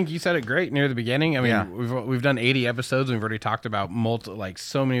 No, I think you said it great near the beginning. I mean, we've done 80 episodes and we've already talked about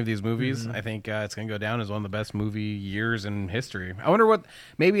so many of these movies. I think it's going to go down as one of the best movie years in history. I wonder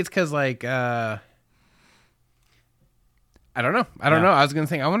maybe it's because I don't know. I don't know. I was going to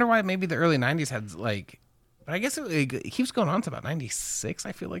think, I wonder why maybe the early 90s had but I guess it keeps going on to about 96.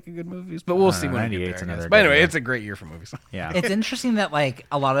 I feel like a good movies, but we'll see when 98's another. But anyway, year. it's a great year for movies. Yeah, It's interesting that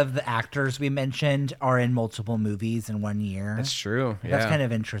a lot of the actors we mentioned are in multiple movies in one year. That's true. That's Yeah. kind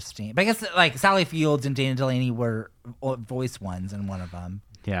of interesting. But I guess Sally Fields and Dana Delaney were voice ones in one of them.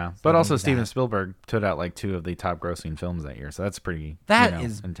 Yeah, So but also maybe Steven that. Spielberg put out 2 of the top grossing films that year, so that's pretty. That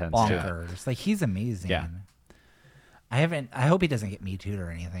is intense. bonkers. He's amazing. Yeah. I hope he doesn't get Me Too'd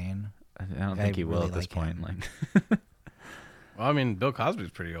or anything. I don't think he will at this point. Well, I mean, Bill Cosby's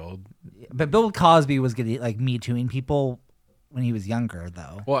pretty old. But Bill Cosby was getting Me Too'ing people when he was younger,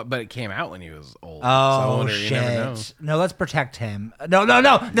 though. Well, but it came out when he was old. Oh, so I wonder, you never know. shit. No, let's protect him. No. Whoa,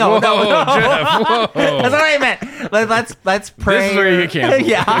 no. Jeff, whoa. That's what I meant. Let's pray. This is where you get canceled.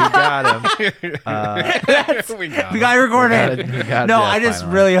 Yeah. We got him. We got We got it recorded. We got No, Jeff I just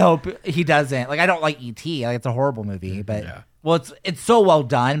finally. really hope he doesn't. I don't like E.T. It's a horrible movie, but Yeah. well, it's so well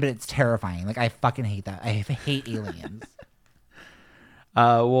done, but it's terrifying. I fucking hate that. I hate aliens.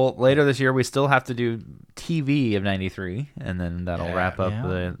 Well, later this year we still have to do TV of '93, and then that'll Yeah. wrap up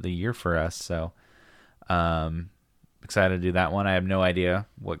Yeah. the year for us. So, excited to do that one. I have no idea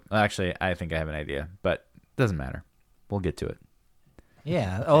what. Actually, I think I have an idea, but it doesn't matter. We'll get to it.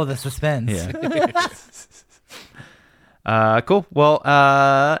 Yeah. Oh, the suspense. Yeah. Cool. Well,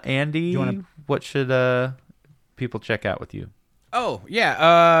 Andy, wanna- what should people check out with you? Oh,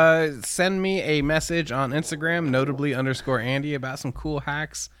 yeah. Send me a message on Instagram, notably _Andy, about some cool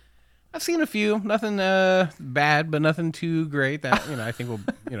hacks. I've seen a few. Nothing bad, but nothing too great that, I think will,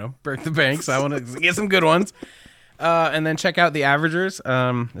 break the bank. So I want to get some good ones. And then check out The Averagers.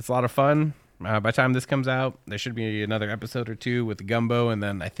 It's a lot of fun. By the time this comes out, there should be another episode or 2 with the Gumbo. And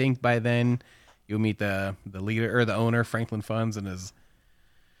then I think by then you'll meet the leader or the owner, Franklin Funds, and his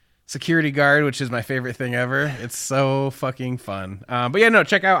security guard, which is my favorite thing ever. It's so fucking fun. But yeah, no,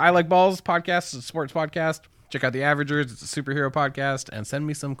 check out I Like Balls podcast, it's a sports podcast. Check out The Averagers, it's a superhero podcast, and send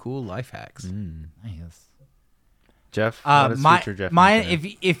me some cool life hacks. Nice. Jeff, what is future Jeff? Mine.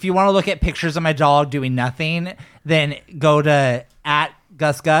 Internet? If you want to look at pictures of my dog doing nothing, then go to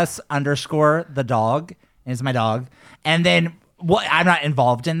 @GusGus_the dog is my dog, and then. I'm not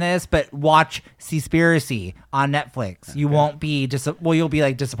involved in this, but watch Seaspiracy on Netflix. Okay. You won't be you'll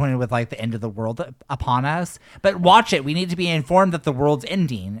be disappointed with the end of the world upon us, but watch it. We need to be informed that the world's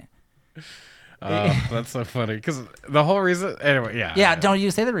ending. That's so funny because the whole reason. Anyway, yeah. Yeah, don't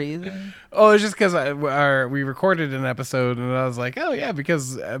you say the reason? Oh, it's just because we recorded an episode and I was like, oh yeah,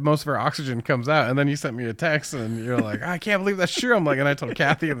 because most of our oxygen comes out. And then you sent me a text and you're like, I can't believe that's true. I'm like, and I told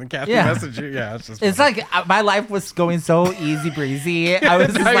Kathy and then Kathy messaged you. Yeah, it's just. It's like my life was going so easy breezy. I was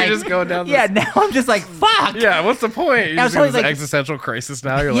just now like, you're just going down. Yeah, now I'm just like, fuck. Yeah, what's the point? You're I was just in this like, existential crisis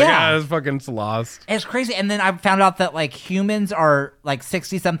now. You're like, it's fucking lost. It's crazy. And then I found out that like humans are like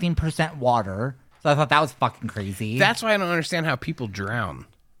 60-something% water. So I thought that was fucking crazy. That's why I don't understand how people drown.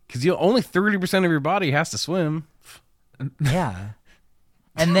 Because only 30% of your body has to swim. Yeah.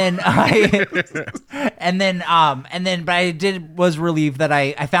 And then but I was relieved that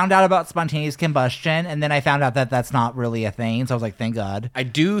I found out about spontaneous combustion, and then I found out that that's not really a thing. So I was like, thank God. I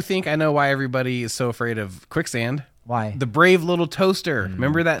do think I know why everybody is so afraid of quicksand. Why? The Brave Little Toaster.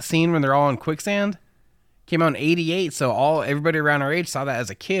 Remember that scene when they're all in quicksand? Came out in 88, so everybody around our age saw that as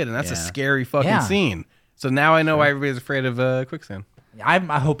a kid, and that's a scary fucking scene. So now I know why everybody's afraid of quicksand. I'm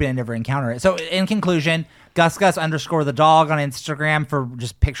hoping I never encounter it. So in conclusion, gus__ the dog on Instagram for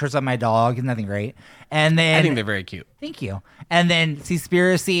just pictures of my dog. Nothing great. And then I think they're very cute. Thank you. And then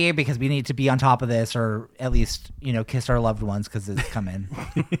Seaspiracy, because we need to be on top of this, or at least, kiss our loved ones because it's coming.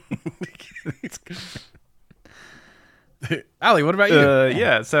 Ali, what about you?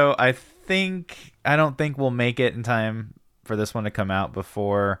 Yeah, so I don't think we'll make it in time for this one to come out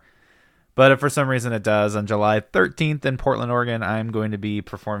before. But if for some reason it does, on July 13th in Portland, Oregon, I'm going to be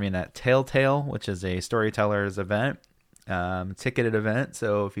performing at Telltale, which is a storytellers event, ticketed event.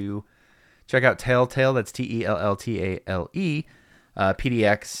 So if you check out Telltale, that's TELLTALE,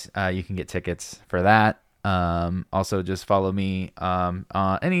 PDX, you can get tickets for that. Also, just follow me on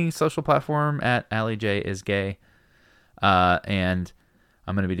any social platform at AllieJisGay. And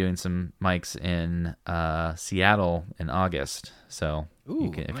I'm going to be doing some mics in Seattle in August. So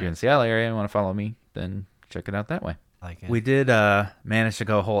if you're in the Seattle area and want to follow me, then check it out that way. Like it. We did manage to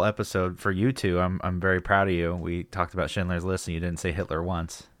go a whole episode for you two. I'm very proud of you. We talked about Schindler's List and you didn't say Hitler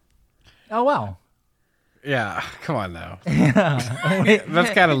once. Oh, wow. Yeah, come on now.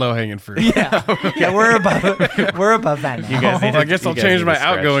 That's kind of low hanging fruit. Yeah, we're above that now. You guys need I guess I'll change my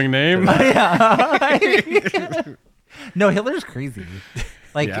outgoing name. No, Hitler's crazy.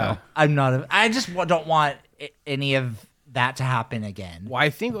 I just don't want any of that to happen again. Well, I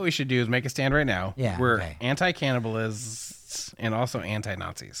think what we should do is make a stand right now. Yeah, we're anti-cannibalists and also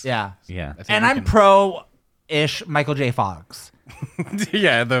anti-Nazis. Yeah. And I'm pro-ish Michael J. Fox.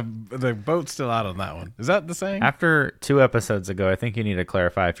 Yeah, the boat's still out on that one. Is that the saying? After 2 episodes ago, I think you need to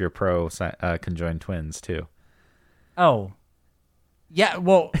clarify if you're pro conjoined twins too. Oh. Yeah,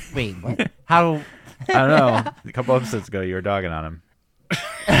 well, wait, what? How? I don't know. A couple episodes ago, you were dogging on him.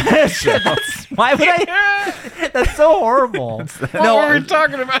 Why would I? That's so horrible. What were we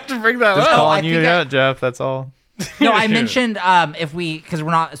talking about to bring that Just up? calling you out, Jeff. That's all. No, I mentioned because we're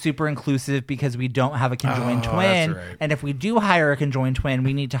not super inclusive because we don't have a conjoined twin, right. and if we do hire a conjoined twin,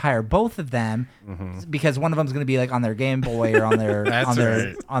 we need to hire both of them because one of them's going to be like on their Game Boy or on their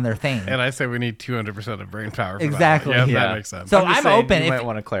on their thing. And I say we need 200% of brain power. For Exactly. That. Yeah, that makes sense. So I'm open. You might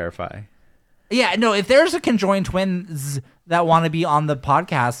want to clarify. Yeah, no, if there's a conjoined twins that want to be on the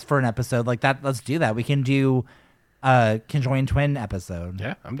podcast for an episode like that, let's do that. We can do a conjoined twin episode.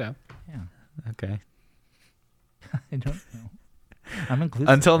 Yeah, I'm down. Yeah. Okay. I don't know. I'm inclusive.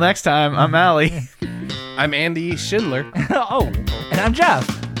 Until next time, I'm Allie. I'm Andy Schindler. Oh, and I'm Jeff.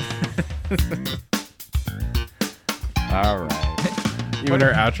 All right. Even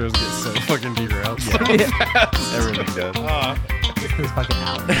our outros get so fucking derailed. So fast. Everything does. This is fucking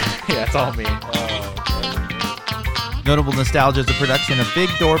Allie. Yeah, it's all me. Notable Nostalgia is a production of Big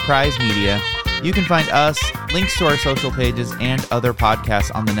Door Prize Media. You can find us, links to our social pages, and other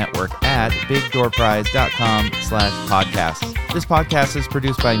podcasts on the network at bigdoorprize.com/podcasts. This podcast is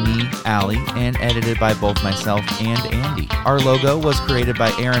produced by me, Allie, and edited by both myself and Andy. Our logo was created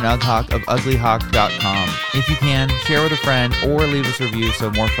by Aaron Ughawk of uglyhawk.com. If you can, share with a friend or leave us a review so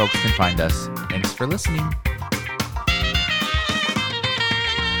more folks can find us. Thanks for listening.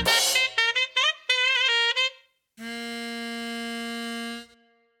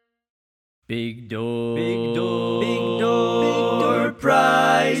 Big Door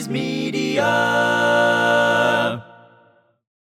Prize Me.